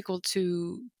really difficult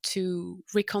to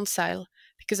reconcile,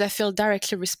 because I feel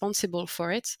directly responsible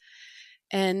for it.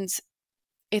 And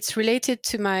it's related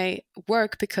to my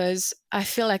work because I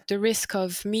feel like the risk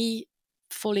of me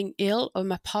falling ill or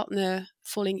my partner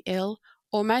falling ill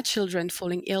or my children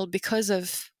falling ill because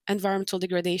of environmental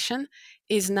degradation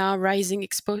is now rising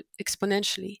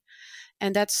exponentially.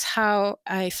 And that's how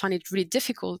I find it really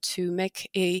difficult to make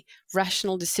a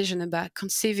rational decision about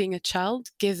conceiving a child,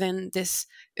 given this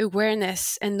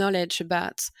awareness and knowledge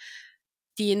about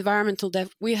the environmental that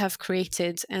we have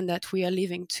created and that we are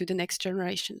leaving to the next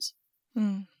generations.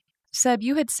 Seb,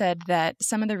 you had said that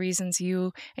some of the reasons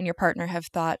you and your partner have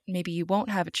thought maybe you won't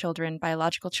have children,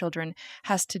 biological children,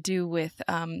 has to do with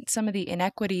some of the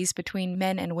inequities between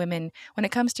men and women when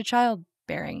it comes to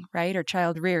childbearing, right? Or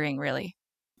child rearing, really.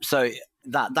 So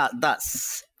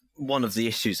that's one of the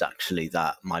issues, actually,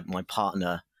 that my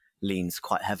partner leans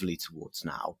quite heavily towards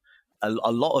now. A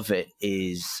lot of it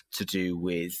is to do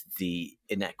with the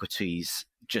inequities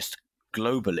just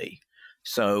globally.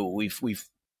 So we've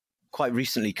quite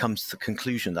recently come to the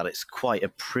conclusion that it's quite a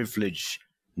privilege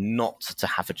not to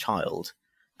have a child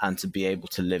and to be able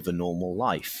to live a normal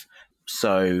life.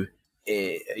 So,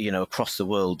 across the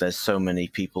world, there's so many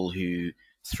people who,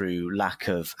 through lack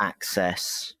of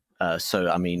access,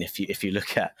 if you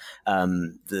look at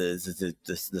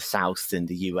the South in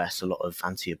the US, a lot of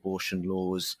anti-abortion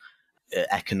laws,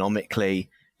 economically,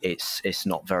 it's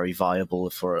not very viable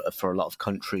for a lot of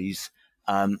countries.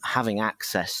 Having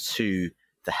access to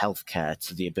the healthcare,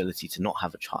 to the ability to not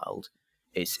have a child,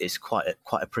 is quite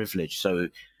a privilege. So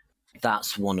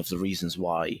that's one of the reasons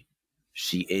why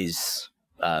she is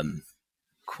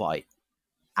quite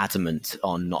adamant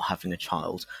on not having a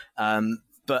child.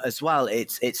 But as well,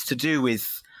 it's to do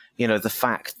with the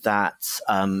fact that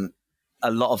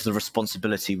a lot of the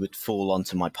responsibility would fall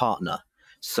onto my partner.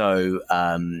 So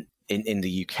in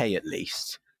the UK, at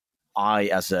least, I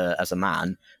as a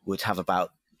man would have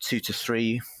about 2 to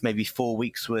 3, maybe 4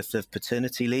 weeks worth of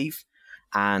paternity leave.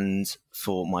 And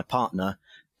for my partner,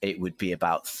 it would be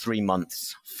about 3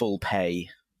 months full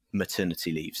pay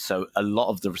maternity leave. So a lot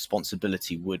of the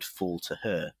responsibility would fall to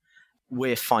her.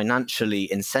 We're financially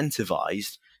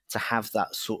incentivized to have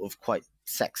that sort of quite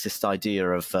sexist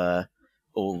idea of,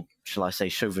 or shall I say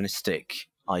chauvinistic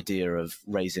idea of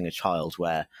raising a child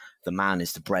where the man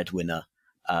is the breadwinner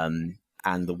and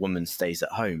the woman stays at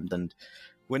home, then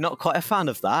we're not quite a fan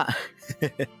of that.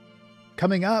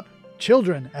 Coming up,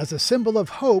 children as a symbol of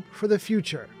hope for the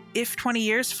future. If 20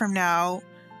 years from now,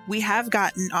 we have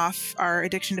gotten off our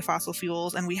addiction to fossil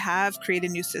fuels and we have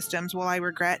created new systems, will I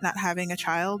regret not having a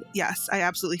child? Yes, I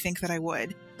absolutely think that I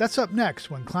would. That's up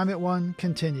next when Climate One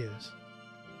continues.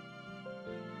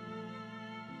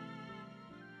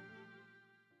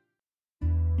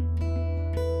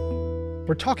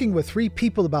 We're talking with 3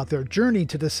 people about their journey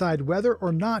to decide whether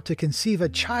or not to conceive a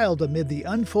child amid the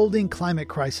unfolding climate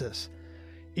crisis.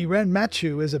 Irene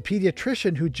Mathieu is a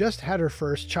pediatrician who just had her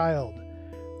first child.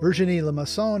 Virginie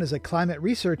Lemasson is a climate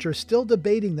researcher still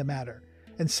debating the matter.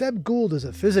 And Seb Gould is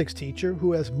a physics teacher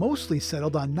who has mostly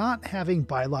settled on not having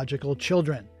biological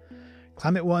children.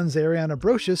 Climate One's Ariana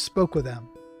Brocious spoke with them.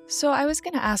 So I was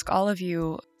going to ask all of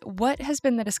you, what has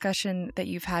been the discussion that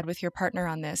you've had with your partner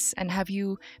on this? And have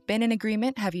you been in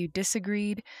agreement? Have you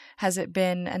disagreed? Has it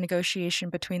been a negotiation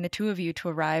between the two of you to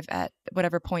arrive at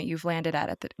whatever point you've landed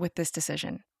at with this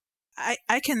decision?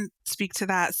 I can speak to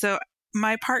that. So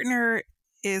my partner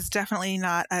is definitely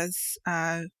not as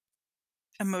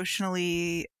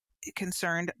emotionally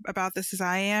concerned about this as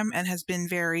I am, and has been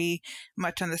very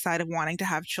much on the side of wanting to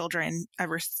have children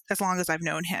as long as I've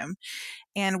known him.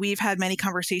 And we've had many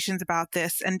conversations about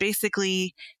this, and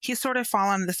basically he's sort of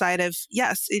fallen on the side of,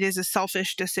 yes, it is a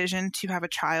selfish decision to have a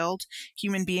child.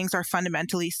 Human beings are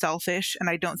fundamentally selfish, and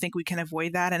I don't think we can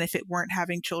avoid that. And if it weren't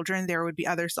having children, there would be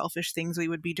other selfish things we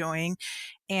would be doing.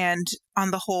 And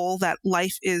on the whole, that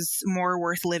life is more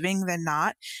worth living than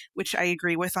not, which I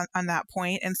agree with on that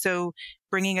point. And so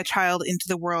bringing a child into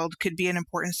the world could be an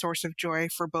important source of joy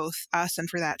for both us and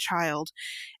for that child.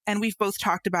 And we've both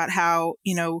talked about how,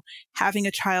 having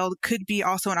a child could be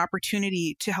also an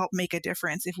opportunity to help make a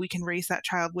difference if we can raise that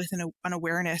child with an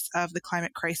awareness of the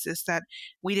climate crisis that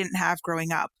we didn't have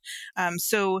growing up.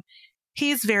 So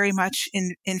he's very much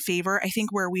in favor. I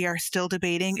think where we are still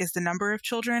debating is the number of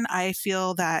children. I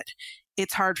feel that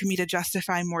it's hard for me to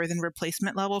justify more than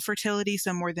replacement level fertility,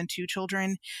 so more than 2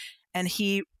 children. And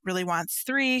he really wants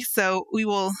 3. So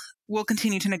we'll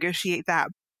continue to negotiate that.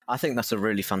 I think that's a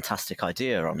really fantastic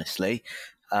idea, honestly.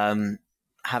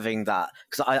 Having that,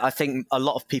 because I think a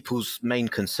lot of people's main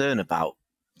concern about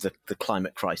the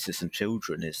climate crisis and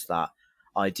children is that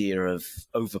idea of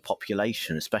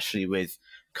overpopulation, especially with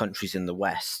countries in the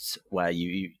West, where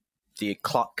the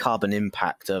carbon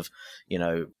impact of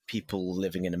people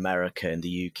living in America, in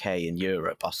the UK, in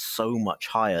Europe are so much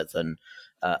higher than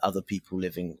other people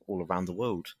living all around the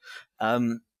world.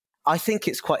 I think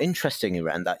it's quite interesting,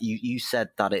 Irene, that you said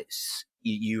that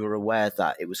you were aware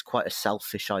that it was quite a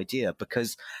selfish idea,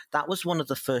 because that was one of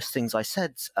the first things I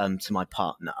said to my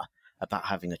partner about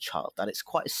having a child, that it's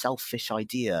quite a selfish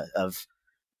idea of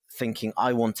thinking,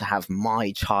 I want to have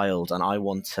my child and I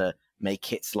want to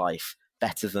make its life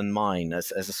better than mine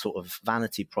as a sort of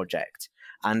vanity project.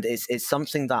 And it's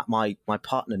something that my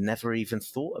partner never even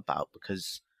thought about,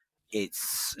 because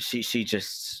she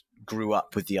just grew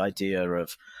up with the idea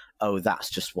of, oh, that's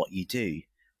just what you do.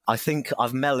 I think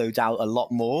I've mellowed out a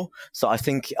lot more. So I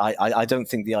think I don't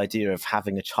think the idea of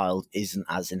having a child isn't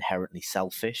as inherently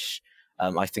selfish.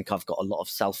 I think I've got a lot of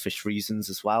selfish reasons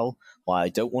as well why I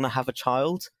don't want to have a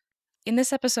child. In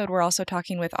this episode, we're also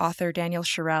talking with author Daniel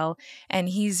Sharell, and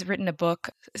he's written a book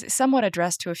somewhat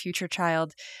addressed to a future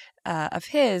child of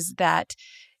his that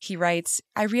he writes,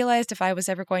 I realized if I was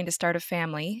ever going to start a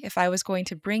family, if I was going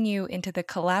to bring you into the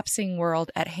collapsing world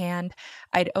at hand,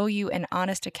 I'd owe you an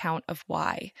honest account of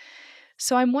why.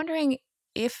 So I'm wondering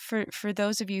if for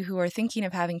those of you who are thinking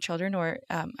of having children or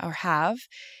have,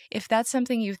 if that's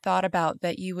something you've thought about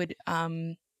that you would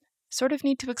sort of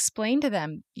need to explain to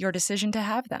them your decision to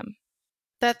have them.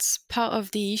 That's part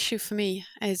of the issue for me,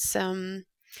 is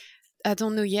I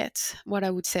don't know yet what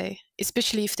I would say,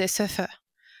 especially if they suffer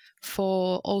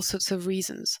for all sorts of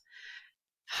reasons.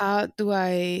 How do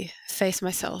I face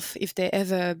myself if they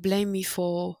ever blame me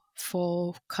for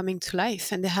coming to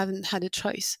life and they haven't had a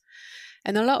choice?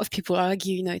 And a lot of people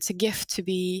argue, it's a gift to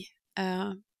be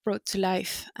brought to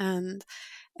life, and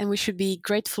we should be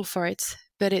grateful for it.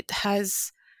 But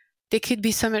there could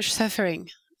be so much suffering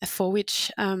for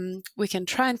which we can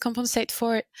try and compensate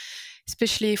for it,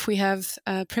 especially if we have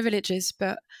privileges,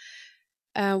 but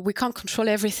we can't control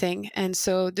everything. And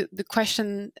so the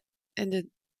question and the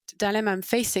dilemma I'm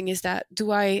facing is that,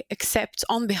 do I accept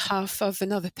on behalf of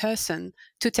another person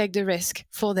to take the risk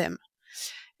for them?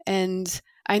 And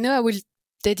I know I will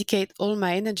dedicate all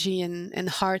my energy and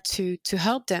heart to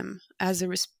help them as a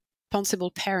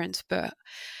responsible parent, but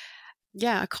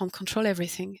yeah, I can't control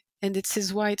everything. And this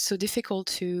is why it's so difficult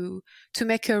to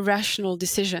make a rational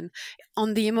decision.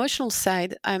 On the emotional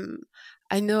side,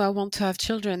 I know I want to have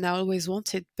children. I always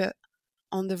wanted, but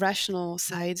on the rational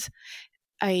side,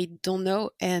 I don't know.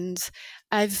 And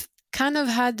I've kind of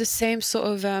had the same sort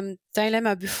of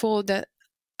dilemma before that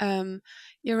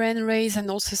Irene raised, and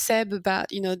also Seb, about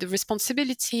the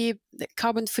responsibility, the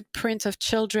carbon footprint of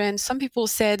children. Some people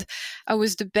said I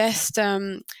was the best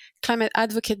climate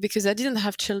advocate because I didn't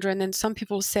have children, and some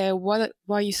people say, why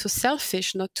are you so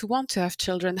selfish not to want to have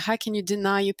children? How can you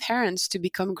deny your parents to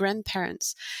become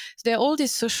grandparents? So there are all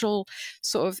these social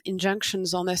sort of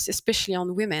injunctions on us, especially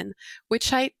on women,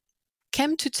 which I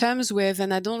came to terms with,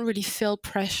 and I don't really feel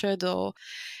pressured, or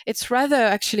it's rather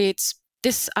actually it's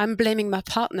this, I'm blaming my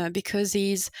partner because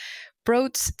he's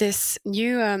brought this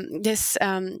new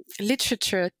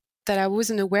literature that I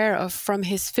wasn't aware of from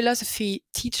his philosophy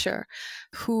teacher,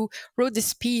 who wrote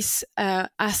this piece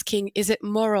asking, is it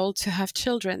moral to have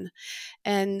children?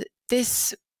 And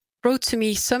this brought to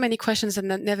me so many questions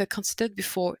that I'd never considered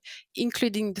before,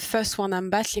 including the first one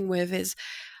I'm battling with is,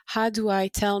 how do I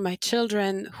tell my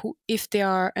children, who, if they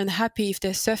are unhappy, if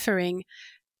they're suffering,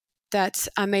 that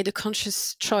I made a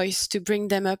conscious choice to bring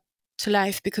them up to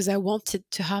life because I wanted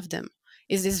to have them?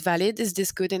 Is this valid? Is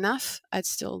this good enough? I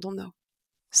still don't know.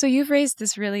 So you've raised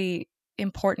this really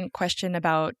important question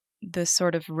about the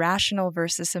sort of rational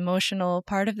versus emotional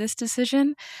part of this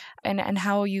decision, and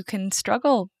how you can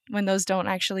struggle when those don't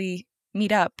actually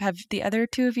meet up. Have the other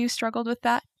two of you struggled with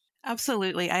that?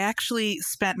 Absolutely. I actually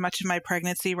spent much of my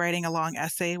pregnancy writing a long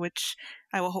essay, which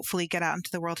I will hopefully get out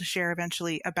into the world to share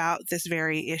eventually, about this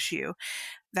very issue.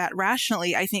 That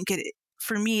rationally, I think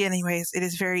for me anyways, it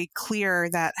is very clear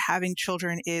that having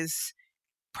children is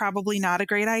probably not a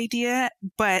great idea,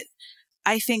 but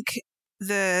I think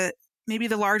maybe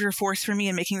the larger force for me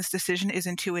in making this decision is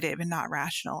intuitive and not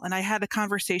rational. And I had a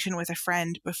conversation with a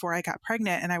friend before I got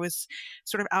pregnant, and I was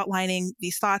sort of outlining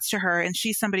these thoughts to her. And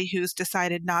she's somebody who's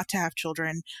decided not to have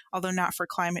children, although not for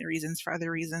climate reasons, for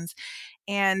other reasons.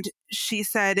 And she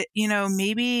said,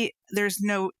 maybe there's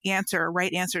no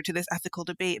right answer to this ethical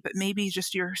debate, but maybe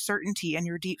just your certainty and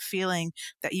your deep feeling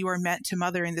that you are meant to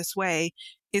mother in this way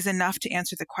is enough to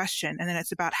answer the question. And then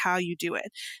it's about how you do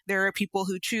it. There are people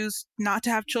who choose not to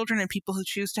have children and people who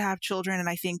choose to have children. And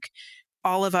I think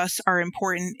all of us are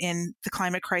important in the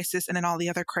climate crisis and in all the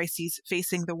other crises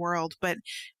facing the world. But,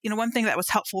 one thing that was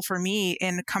helpful for me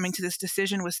in coming to this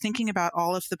decision was thinking about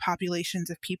all of the populations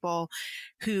of people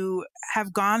who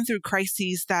have gone through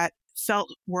crises that felt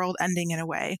world ending in a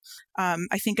way.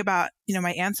 I think about,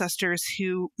 my ancestors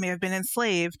who may have been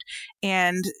enslaved,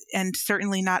 and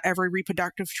certainly not every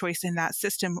reproductive choice in that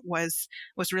system was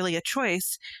really a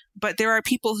choice. But there are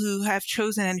people who have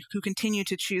chosen and who continue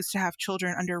to choose to have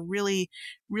children under really,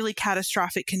 really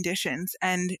catastrophic conditions.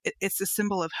 And it's a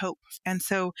symbol of hope. And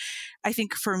so I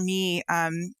think for me,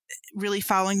 really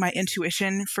following my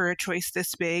intuition for a choice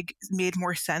this big made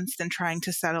more sense than trying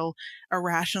to settle a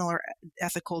rational or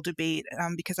ethical debate,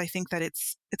 because I think that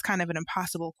it's kind of an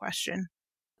impossible question.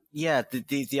 Yeah,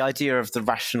 the idea of the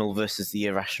rational versus the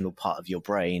irrational part of your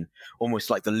brain, almost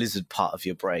like the lizard part of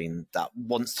your brain that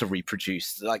wants to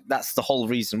reproduce. Like, that's the whole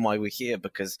reason why we're here,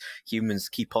 because humans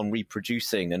keep on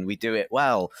reproducing and we do it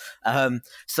well.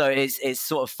 So it's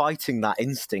sort of fighting that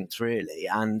instinct, really.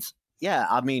 And yeah,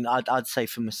 I mean, I'd say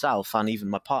for myself, and even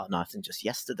my partner, I think just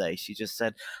yesterday, she just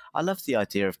said, I love the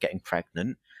idea of getting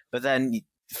pregnant. But then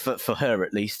for her,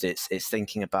 at least, it's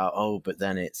thinking about, but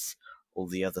then it's all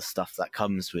the other stuff that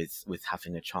comes with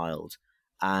having a child.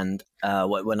 And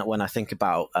when I think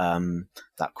about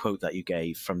that quote that you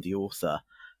gave from the author,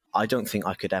 I don't think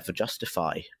I could ever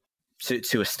justify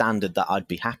to a standard that I'd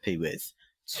be happy with,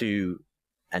 to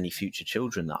any future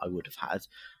children that I would have had,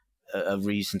 a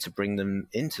reason to bring them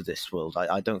into this world.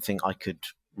 I don't think I could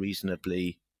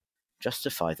reasonably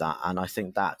justify that. And I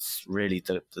think that's really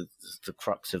the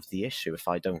crux of the issue. If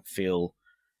I don't feel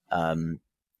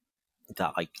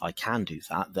that I can do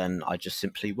that, then I just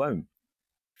simply won't.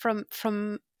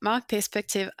 From my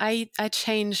perspective, I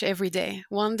change every day.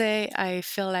 One day I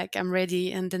feel like I'm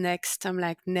ready, and the next I'm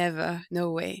like, never,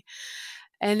 no way.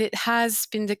 And it has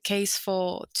been the case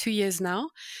for 2 years now.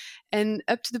 And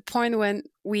up to the point when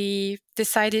we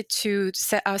decided to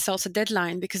set ourselves a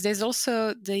deadline, because there's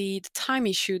also the time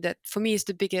issue that for me is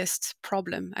the biggest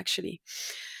problem, actually.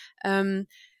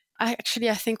 I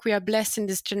think we are blessed in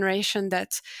this generation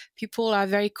that people are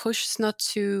very cautious not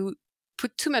to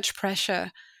put too much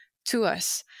pressure to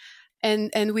us.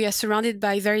 And we are surrounded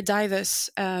by very diverse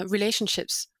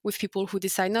relationships with people who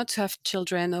decide not to have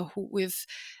children, or with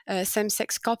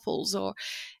same-sex couples.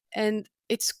 And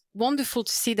it's wonderful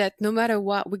to see that no matter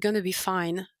what, we're going to be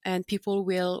fine, and people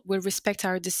will respect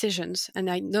our decisions. And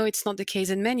I know it's not the case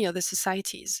in many other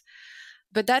societies,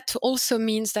 but that also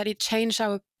means that it changed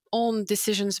our own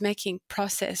decisions-making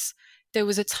process. There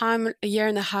was a time, a year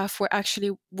and a half, where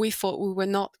actually we thought we were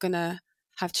not going to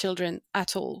have children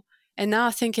at all. And now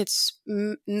I think it's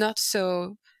not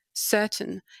so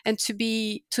certain. And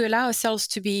to allow ourselves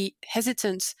to be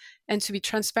hesitant and to be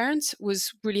transparent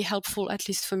was really helpful, at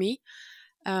least for me,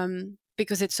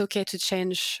 because it's okay to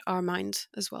change our mind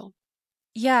as well.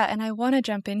 Yeah, and I want to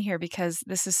jump in here because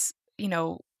this is,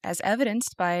 as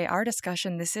evidenced by our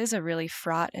discussion, this is a really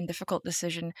fraught and difficult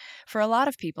decision for a lot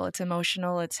of people. It's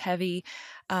emotional, it's heavy,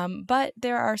 but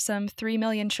there are some 3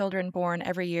 million children born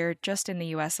every year just in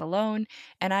the US alone,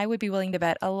 and I would be willing to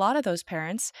bet a lot of those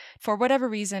parents, for whatever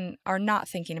reason, are not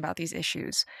thinking about these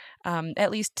issues, at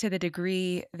least to the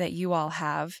degree that you all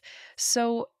have.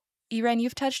 So, Irene,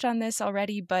 you've touched on this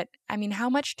already, but I mean, how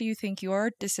much do you think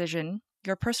your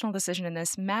personal decision in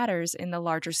this matters in the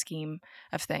larger scheme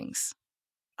of things?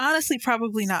 Honestly,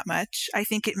 probably not much. I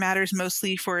think it matters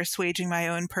mostly for assuaging my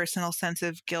own personal sense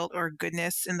of guilt or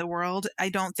goodness in the world. I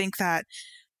don't think that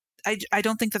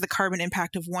the carbon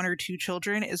impact of 1 or 2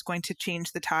 children is going to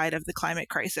change the tide of the climate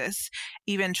crisis,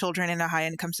 even children in a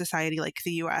high-income society like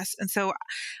the US. And so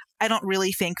I don't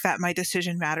really think that my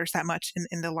decision matters that much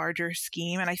in the larger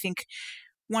scheme. And I think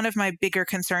one of my bigger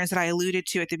concerns that I alluded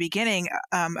to at the beginning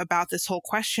about this whole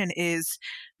question is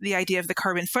the idea of the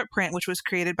carbon footprint, which was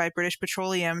created by British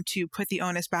Petroleum to put the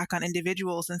onus back on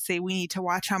individuals and say we need to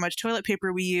watch how much toilet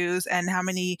paper we use and how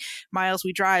many miles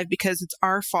we drive because it's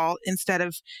our fault, instead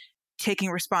of taking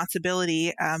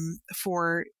responsibility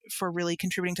for really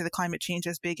contributing to the climate change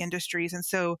as big industries. And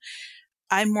so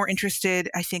I'm more interested,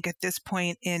 I think, at this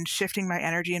point in shifting my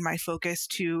energy and my focus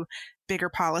to bigger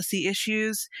policy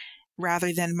issues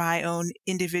rather than my own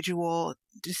individual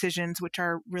decisions, which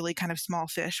are really kind of small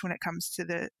fish when it comes to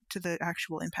the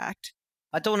actual impact.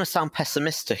 I don't want to sound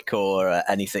pessimistic or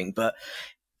anything, but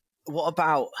what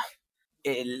about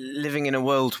living in a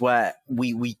world where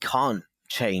we can't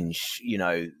change,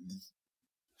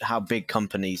 how big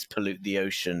companies pollute the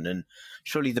ocean? And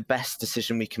surely the best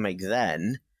decision we can make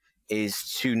then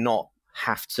is to not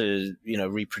have to,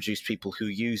 reproduce people who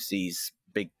use these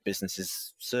big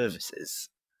businesses' services.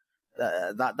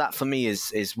 That for me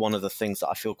is one of the things that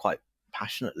I feel quite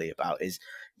passionately about. Is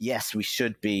yes, we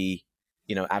should be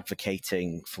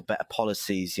advocating for better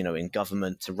policies in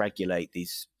government to regulate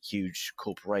these huge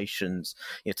corporations,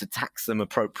 to tax them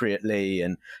appropriately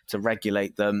and to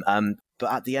regulate them,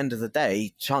 but at the end of the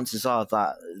day, chances are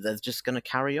that they're just going to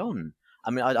carry on.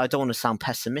 I mean, I don't want to sound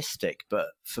pessimistic, but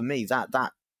for me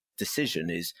that decision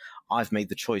is, I've made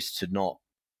the choice to not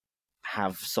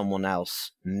have someone else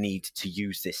need to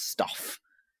use this stuff.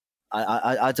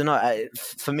 I don't know.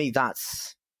 For me,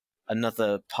 that's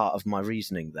another part of my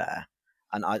reasoning there.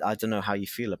 And I don't know how you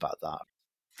feel about that.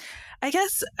 I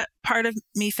guess part of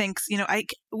me thinks,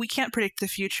 we can't predict the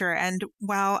future. And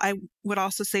while I would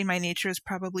also say my nature is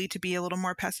probably to be a little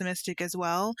more pessimistic as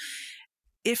well,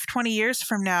 if 20 years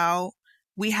from now,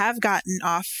 we have gotten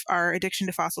off our addiction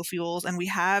to fossil fuels and we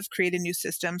have created new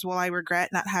systems, will I regret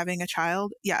not having a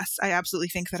child? Yes, I absolutely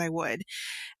think that I would.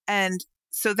 And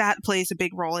so that plays a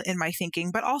big role in my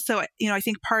thinking. But also, I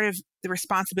think part of the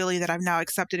responsibility that I've now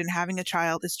accepted in having a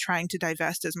child is trying to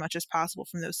divest as much as possible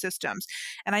from those systems.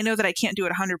 And I know that I can't do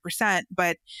it 100%,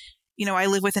 but I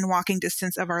live within walking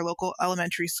distance of our local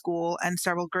elementary school and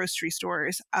several grocery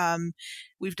stores.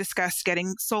 We've discussed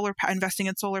investing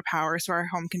in solar power so our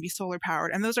home can be solar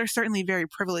powered. And those are certainly very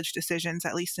privileged decisions,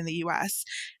 at least in the US.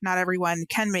 Not everyone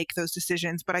can make those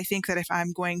decisions. But I think that if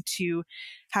I'm going to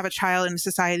have a child in a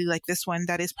society like this one,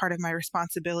 that is part of my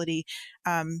responsibility.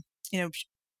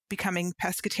 Becoming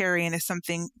pescatarian is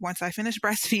something, once I finish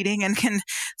breastfeeding and can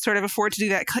sort of afford to do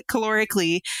that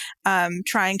calorically,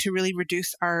 trying to really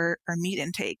reduce our meat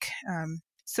intake.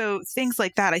 So things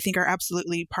like that, I think, are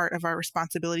absolutely part of our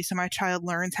responsibility. So my child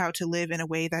learns how to live in a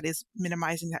way that is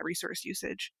minimizing that resource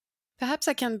usage. Perhaps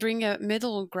I can bring a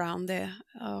middle ground there.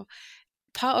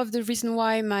 Part of the reason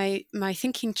why my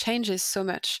thinking changes so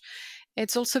much,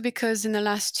 it's also because in the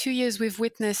last 2 years, we've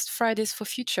witnessed Fridays for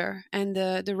Future and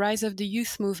the rise of the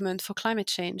youth movement for climate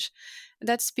change.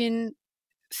 That's been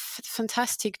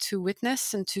fantastic to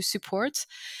witness and to support,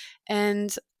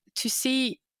 and to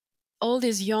see all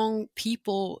these young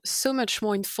people so much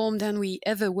more informed than we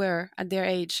ever were at their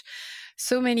age.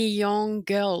 So many young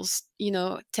girls,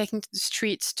 taking to the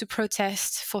streets to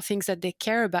protest for things that they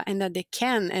care about and that they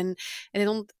can, and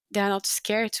they're not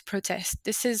scared to protest.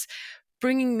 This is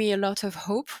bringing me a lot of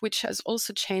hope, which has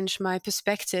also changed my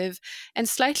perspective and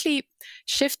slightly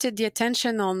shifted the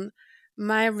attention on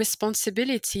my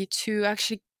responsibility to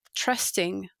actually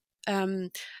trusting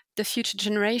the future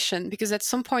generation. Because at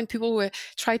some point people were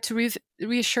trying to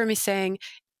reassure me saying,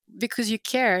 because you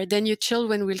care, then your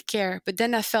children will care. But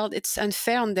then I felt it's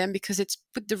unfair on them because it's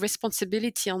put the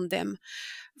responsibility on them.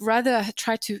 Rather, I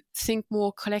try to think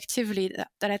more collectively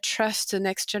that I trust the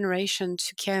next generation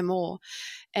to care more.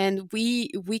 And we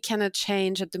cannot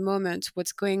change at the moment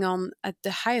what's going on at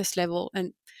the highest level.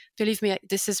 And believe me,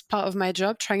 this is part of my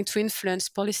job, trying to influence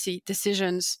policy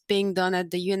decisions being done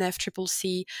at the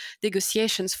UNFCCC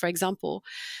negotiations, for example.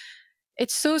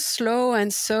 It's so slow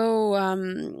and so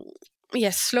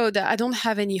slow that I don't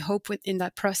have any hope in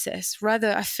that process.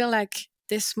 Rather, I feel like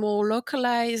this more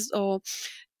localized or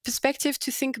perspective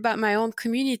to think about my own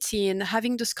community and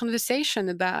having this conversation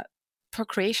about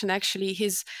procreation actually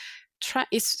is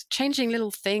changing little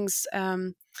things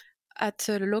at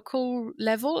a local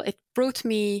level. It brought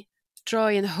me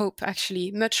joy and hope, actually,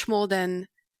 much more than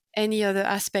any other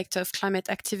aspect of climate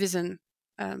activism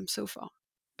so far.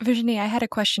 Virginie, I had a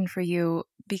question for you,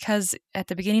 because at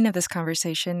the beginning of this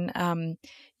conversation,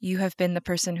 you have been the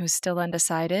person who's still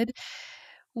undecided.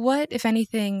 What, if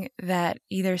anything, that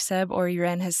either Seb or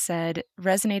Irene has said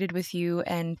resonated with you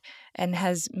and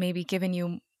has maybe given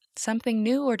you something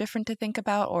new or different to think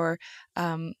about, or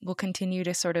will continue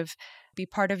to sort of be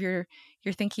part of your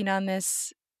thinking on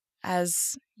this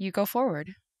as you go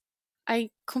forward? I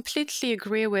completely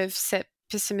agree with Seb's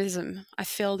pessimism. I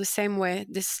feel the same way.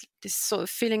 This sort of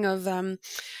feeling of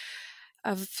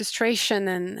frustration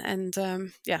and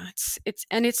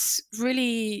it's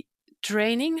really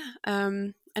draining.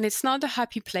 And it's not a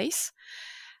happy place.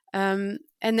 And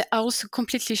I also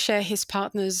completely share his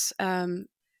partner's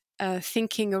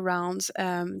thinking around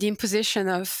the imposition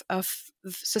of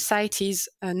society's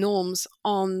norms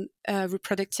on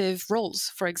reproductive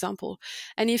roles, for example.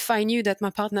 And if I knew that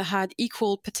my partner had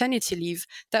equal paternity leave,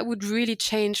 that would really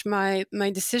change my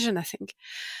decision, I think.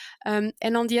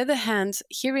 And on the other hand,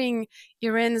 hearing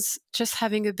Irene's just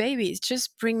having a baby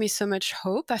just brings me so much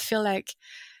hope. I feel like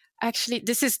actually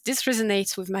this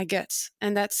resonates with my guts,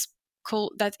 and that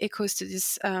echoes to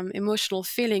this emotional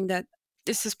feeling that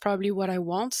this is probably what I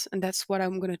want, and that's what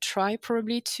I'm going to try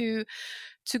probably to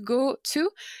go to,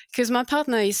 because my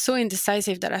partner is so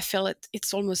indecisive that I feel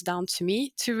it's almost down to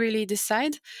me to really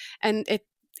decide. And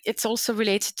it's also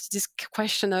related to this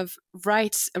question of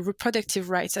rights,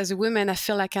 reproductive rights. As a woman, I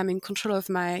feel like I'm in control of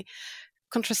my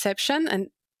contraception, and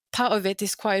part of it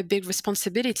is quite a big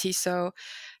responsibility. So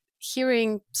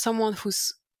hearing someone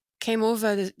who's came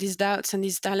over these doubts and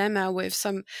this dilemma with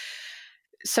some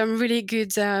really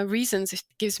good reasons, it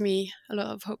gives me a lot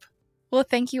of hope. Well,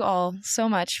 thank you all so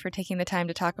much for taking the time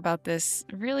to talk about this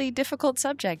really difficult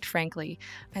subject, frankly.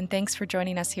 And thanks for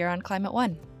joining us here on Climate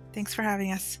One. Thanks for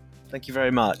having us. Thank you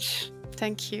very much.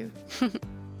 Thank you.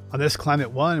 On this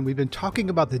Climate One, we've been talking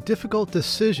about the difficult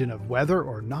decision of whether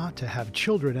or not to have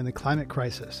children in the climate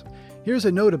crisis. Here's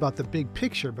a note about the big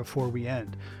picture before we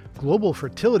end. Global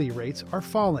fertility rates are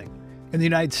falling. In the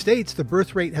United States, the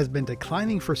birth rate has been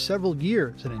declining for several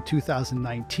years, and in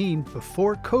 2019,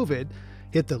 before COVID,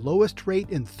 hit the lowest rate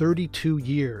in 32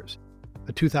 years.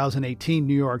 A 2018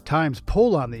 New York Times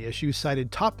poll on the issue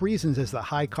cited top reasons as the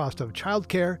high cost of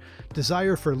childcare,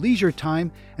 desire for leisure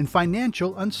time, and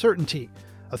financial uncertainty.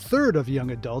 A third of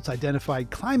young adults identified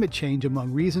climate change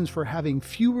among reasons for having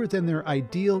fewer than their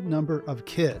ideal number of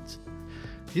kids.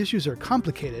 The issues are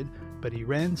complicated, but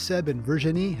Irene, Seb, and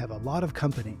Virginie have a lot of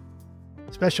company.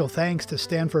 Special thanks to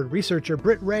Stanford researcher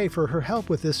Britt Ray for her help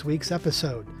with this week's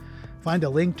episode. Find a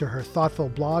link to her thoughtful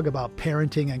blog about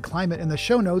parenting and climate in the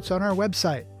show notes on our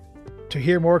website. To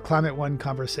hear more Climate One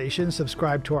conversations,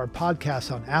 subscribe to our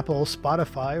podcast on Apple,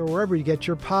 Spotify, or wherever you get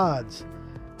your pods.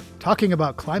 Talking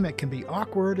about climate can be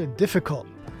awkward and difficult.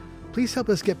 Please help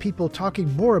us get people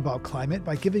talking more about climate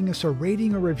by giving us a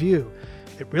rating or review.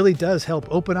 It really does help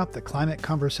open up the climate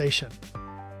conversation.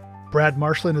 Brad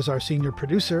Marshland is our senior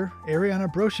producer.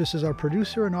 Ariana Brocious is our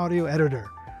producer and audio editor.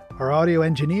 Our audio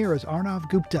engineer is Arnav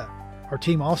Gupta. Our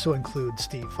team also includes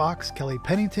Steve Fox, Kelly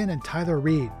Pennington, and Tyler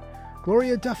Reed.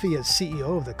 Gloria Duffy is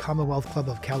CEO of the Commonwealth Club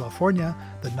of California,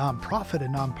 the nonprofit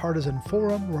and nonpartisan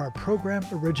forum where our program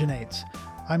originates.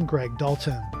 I'm Greg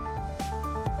Dalton.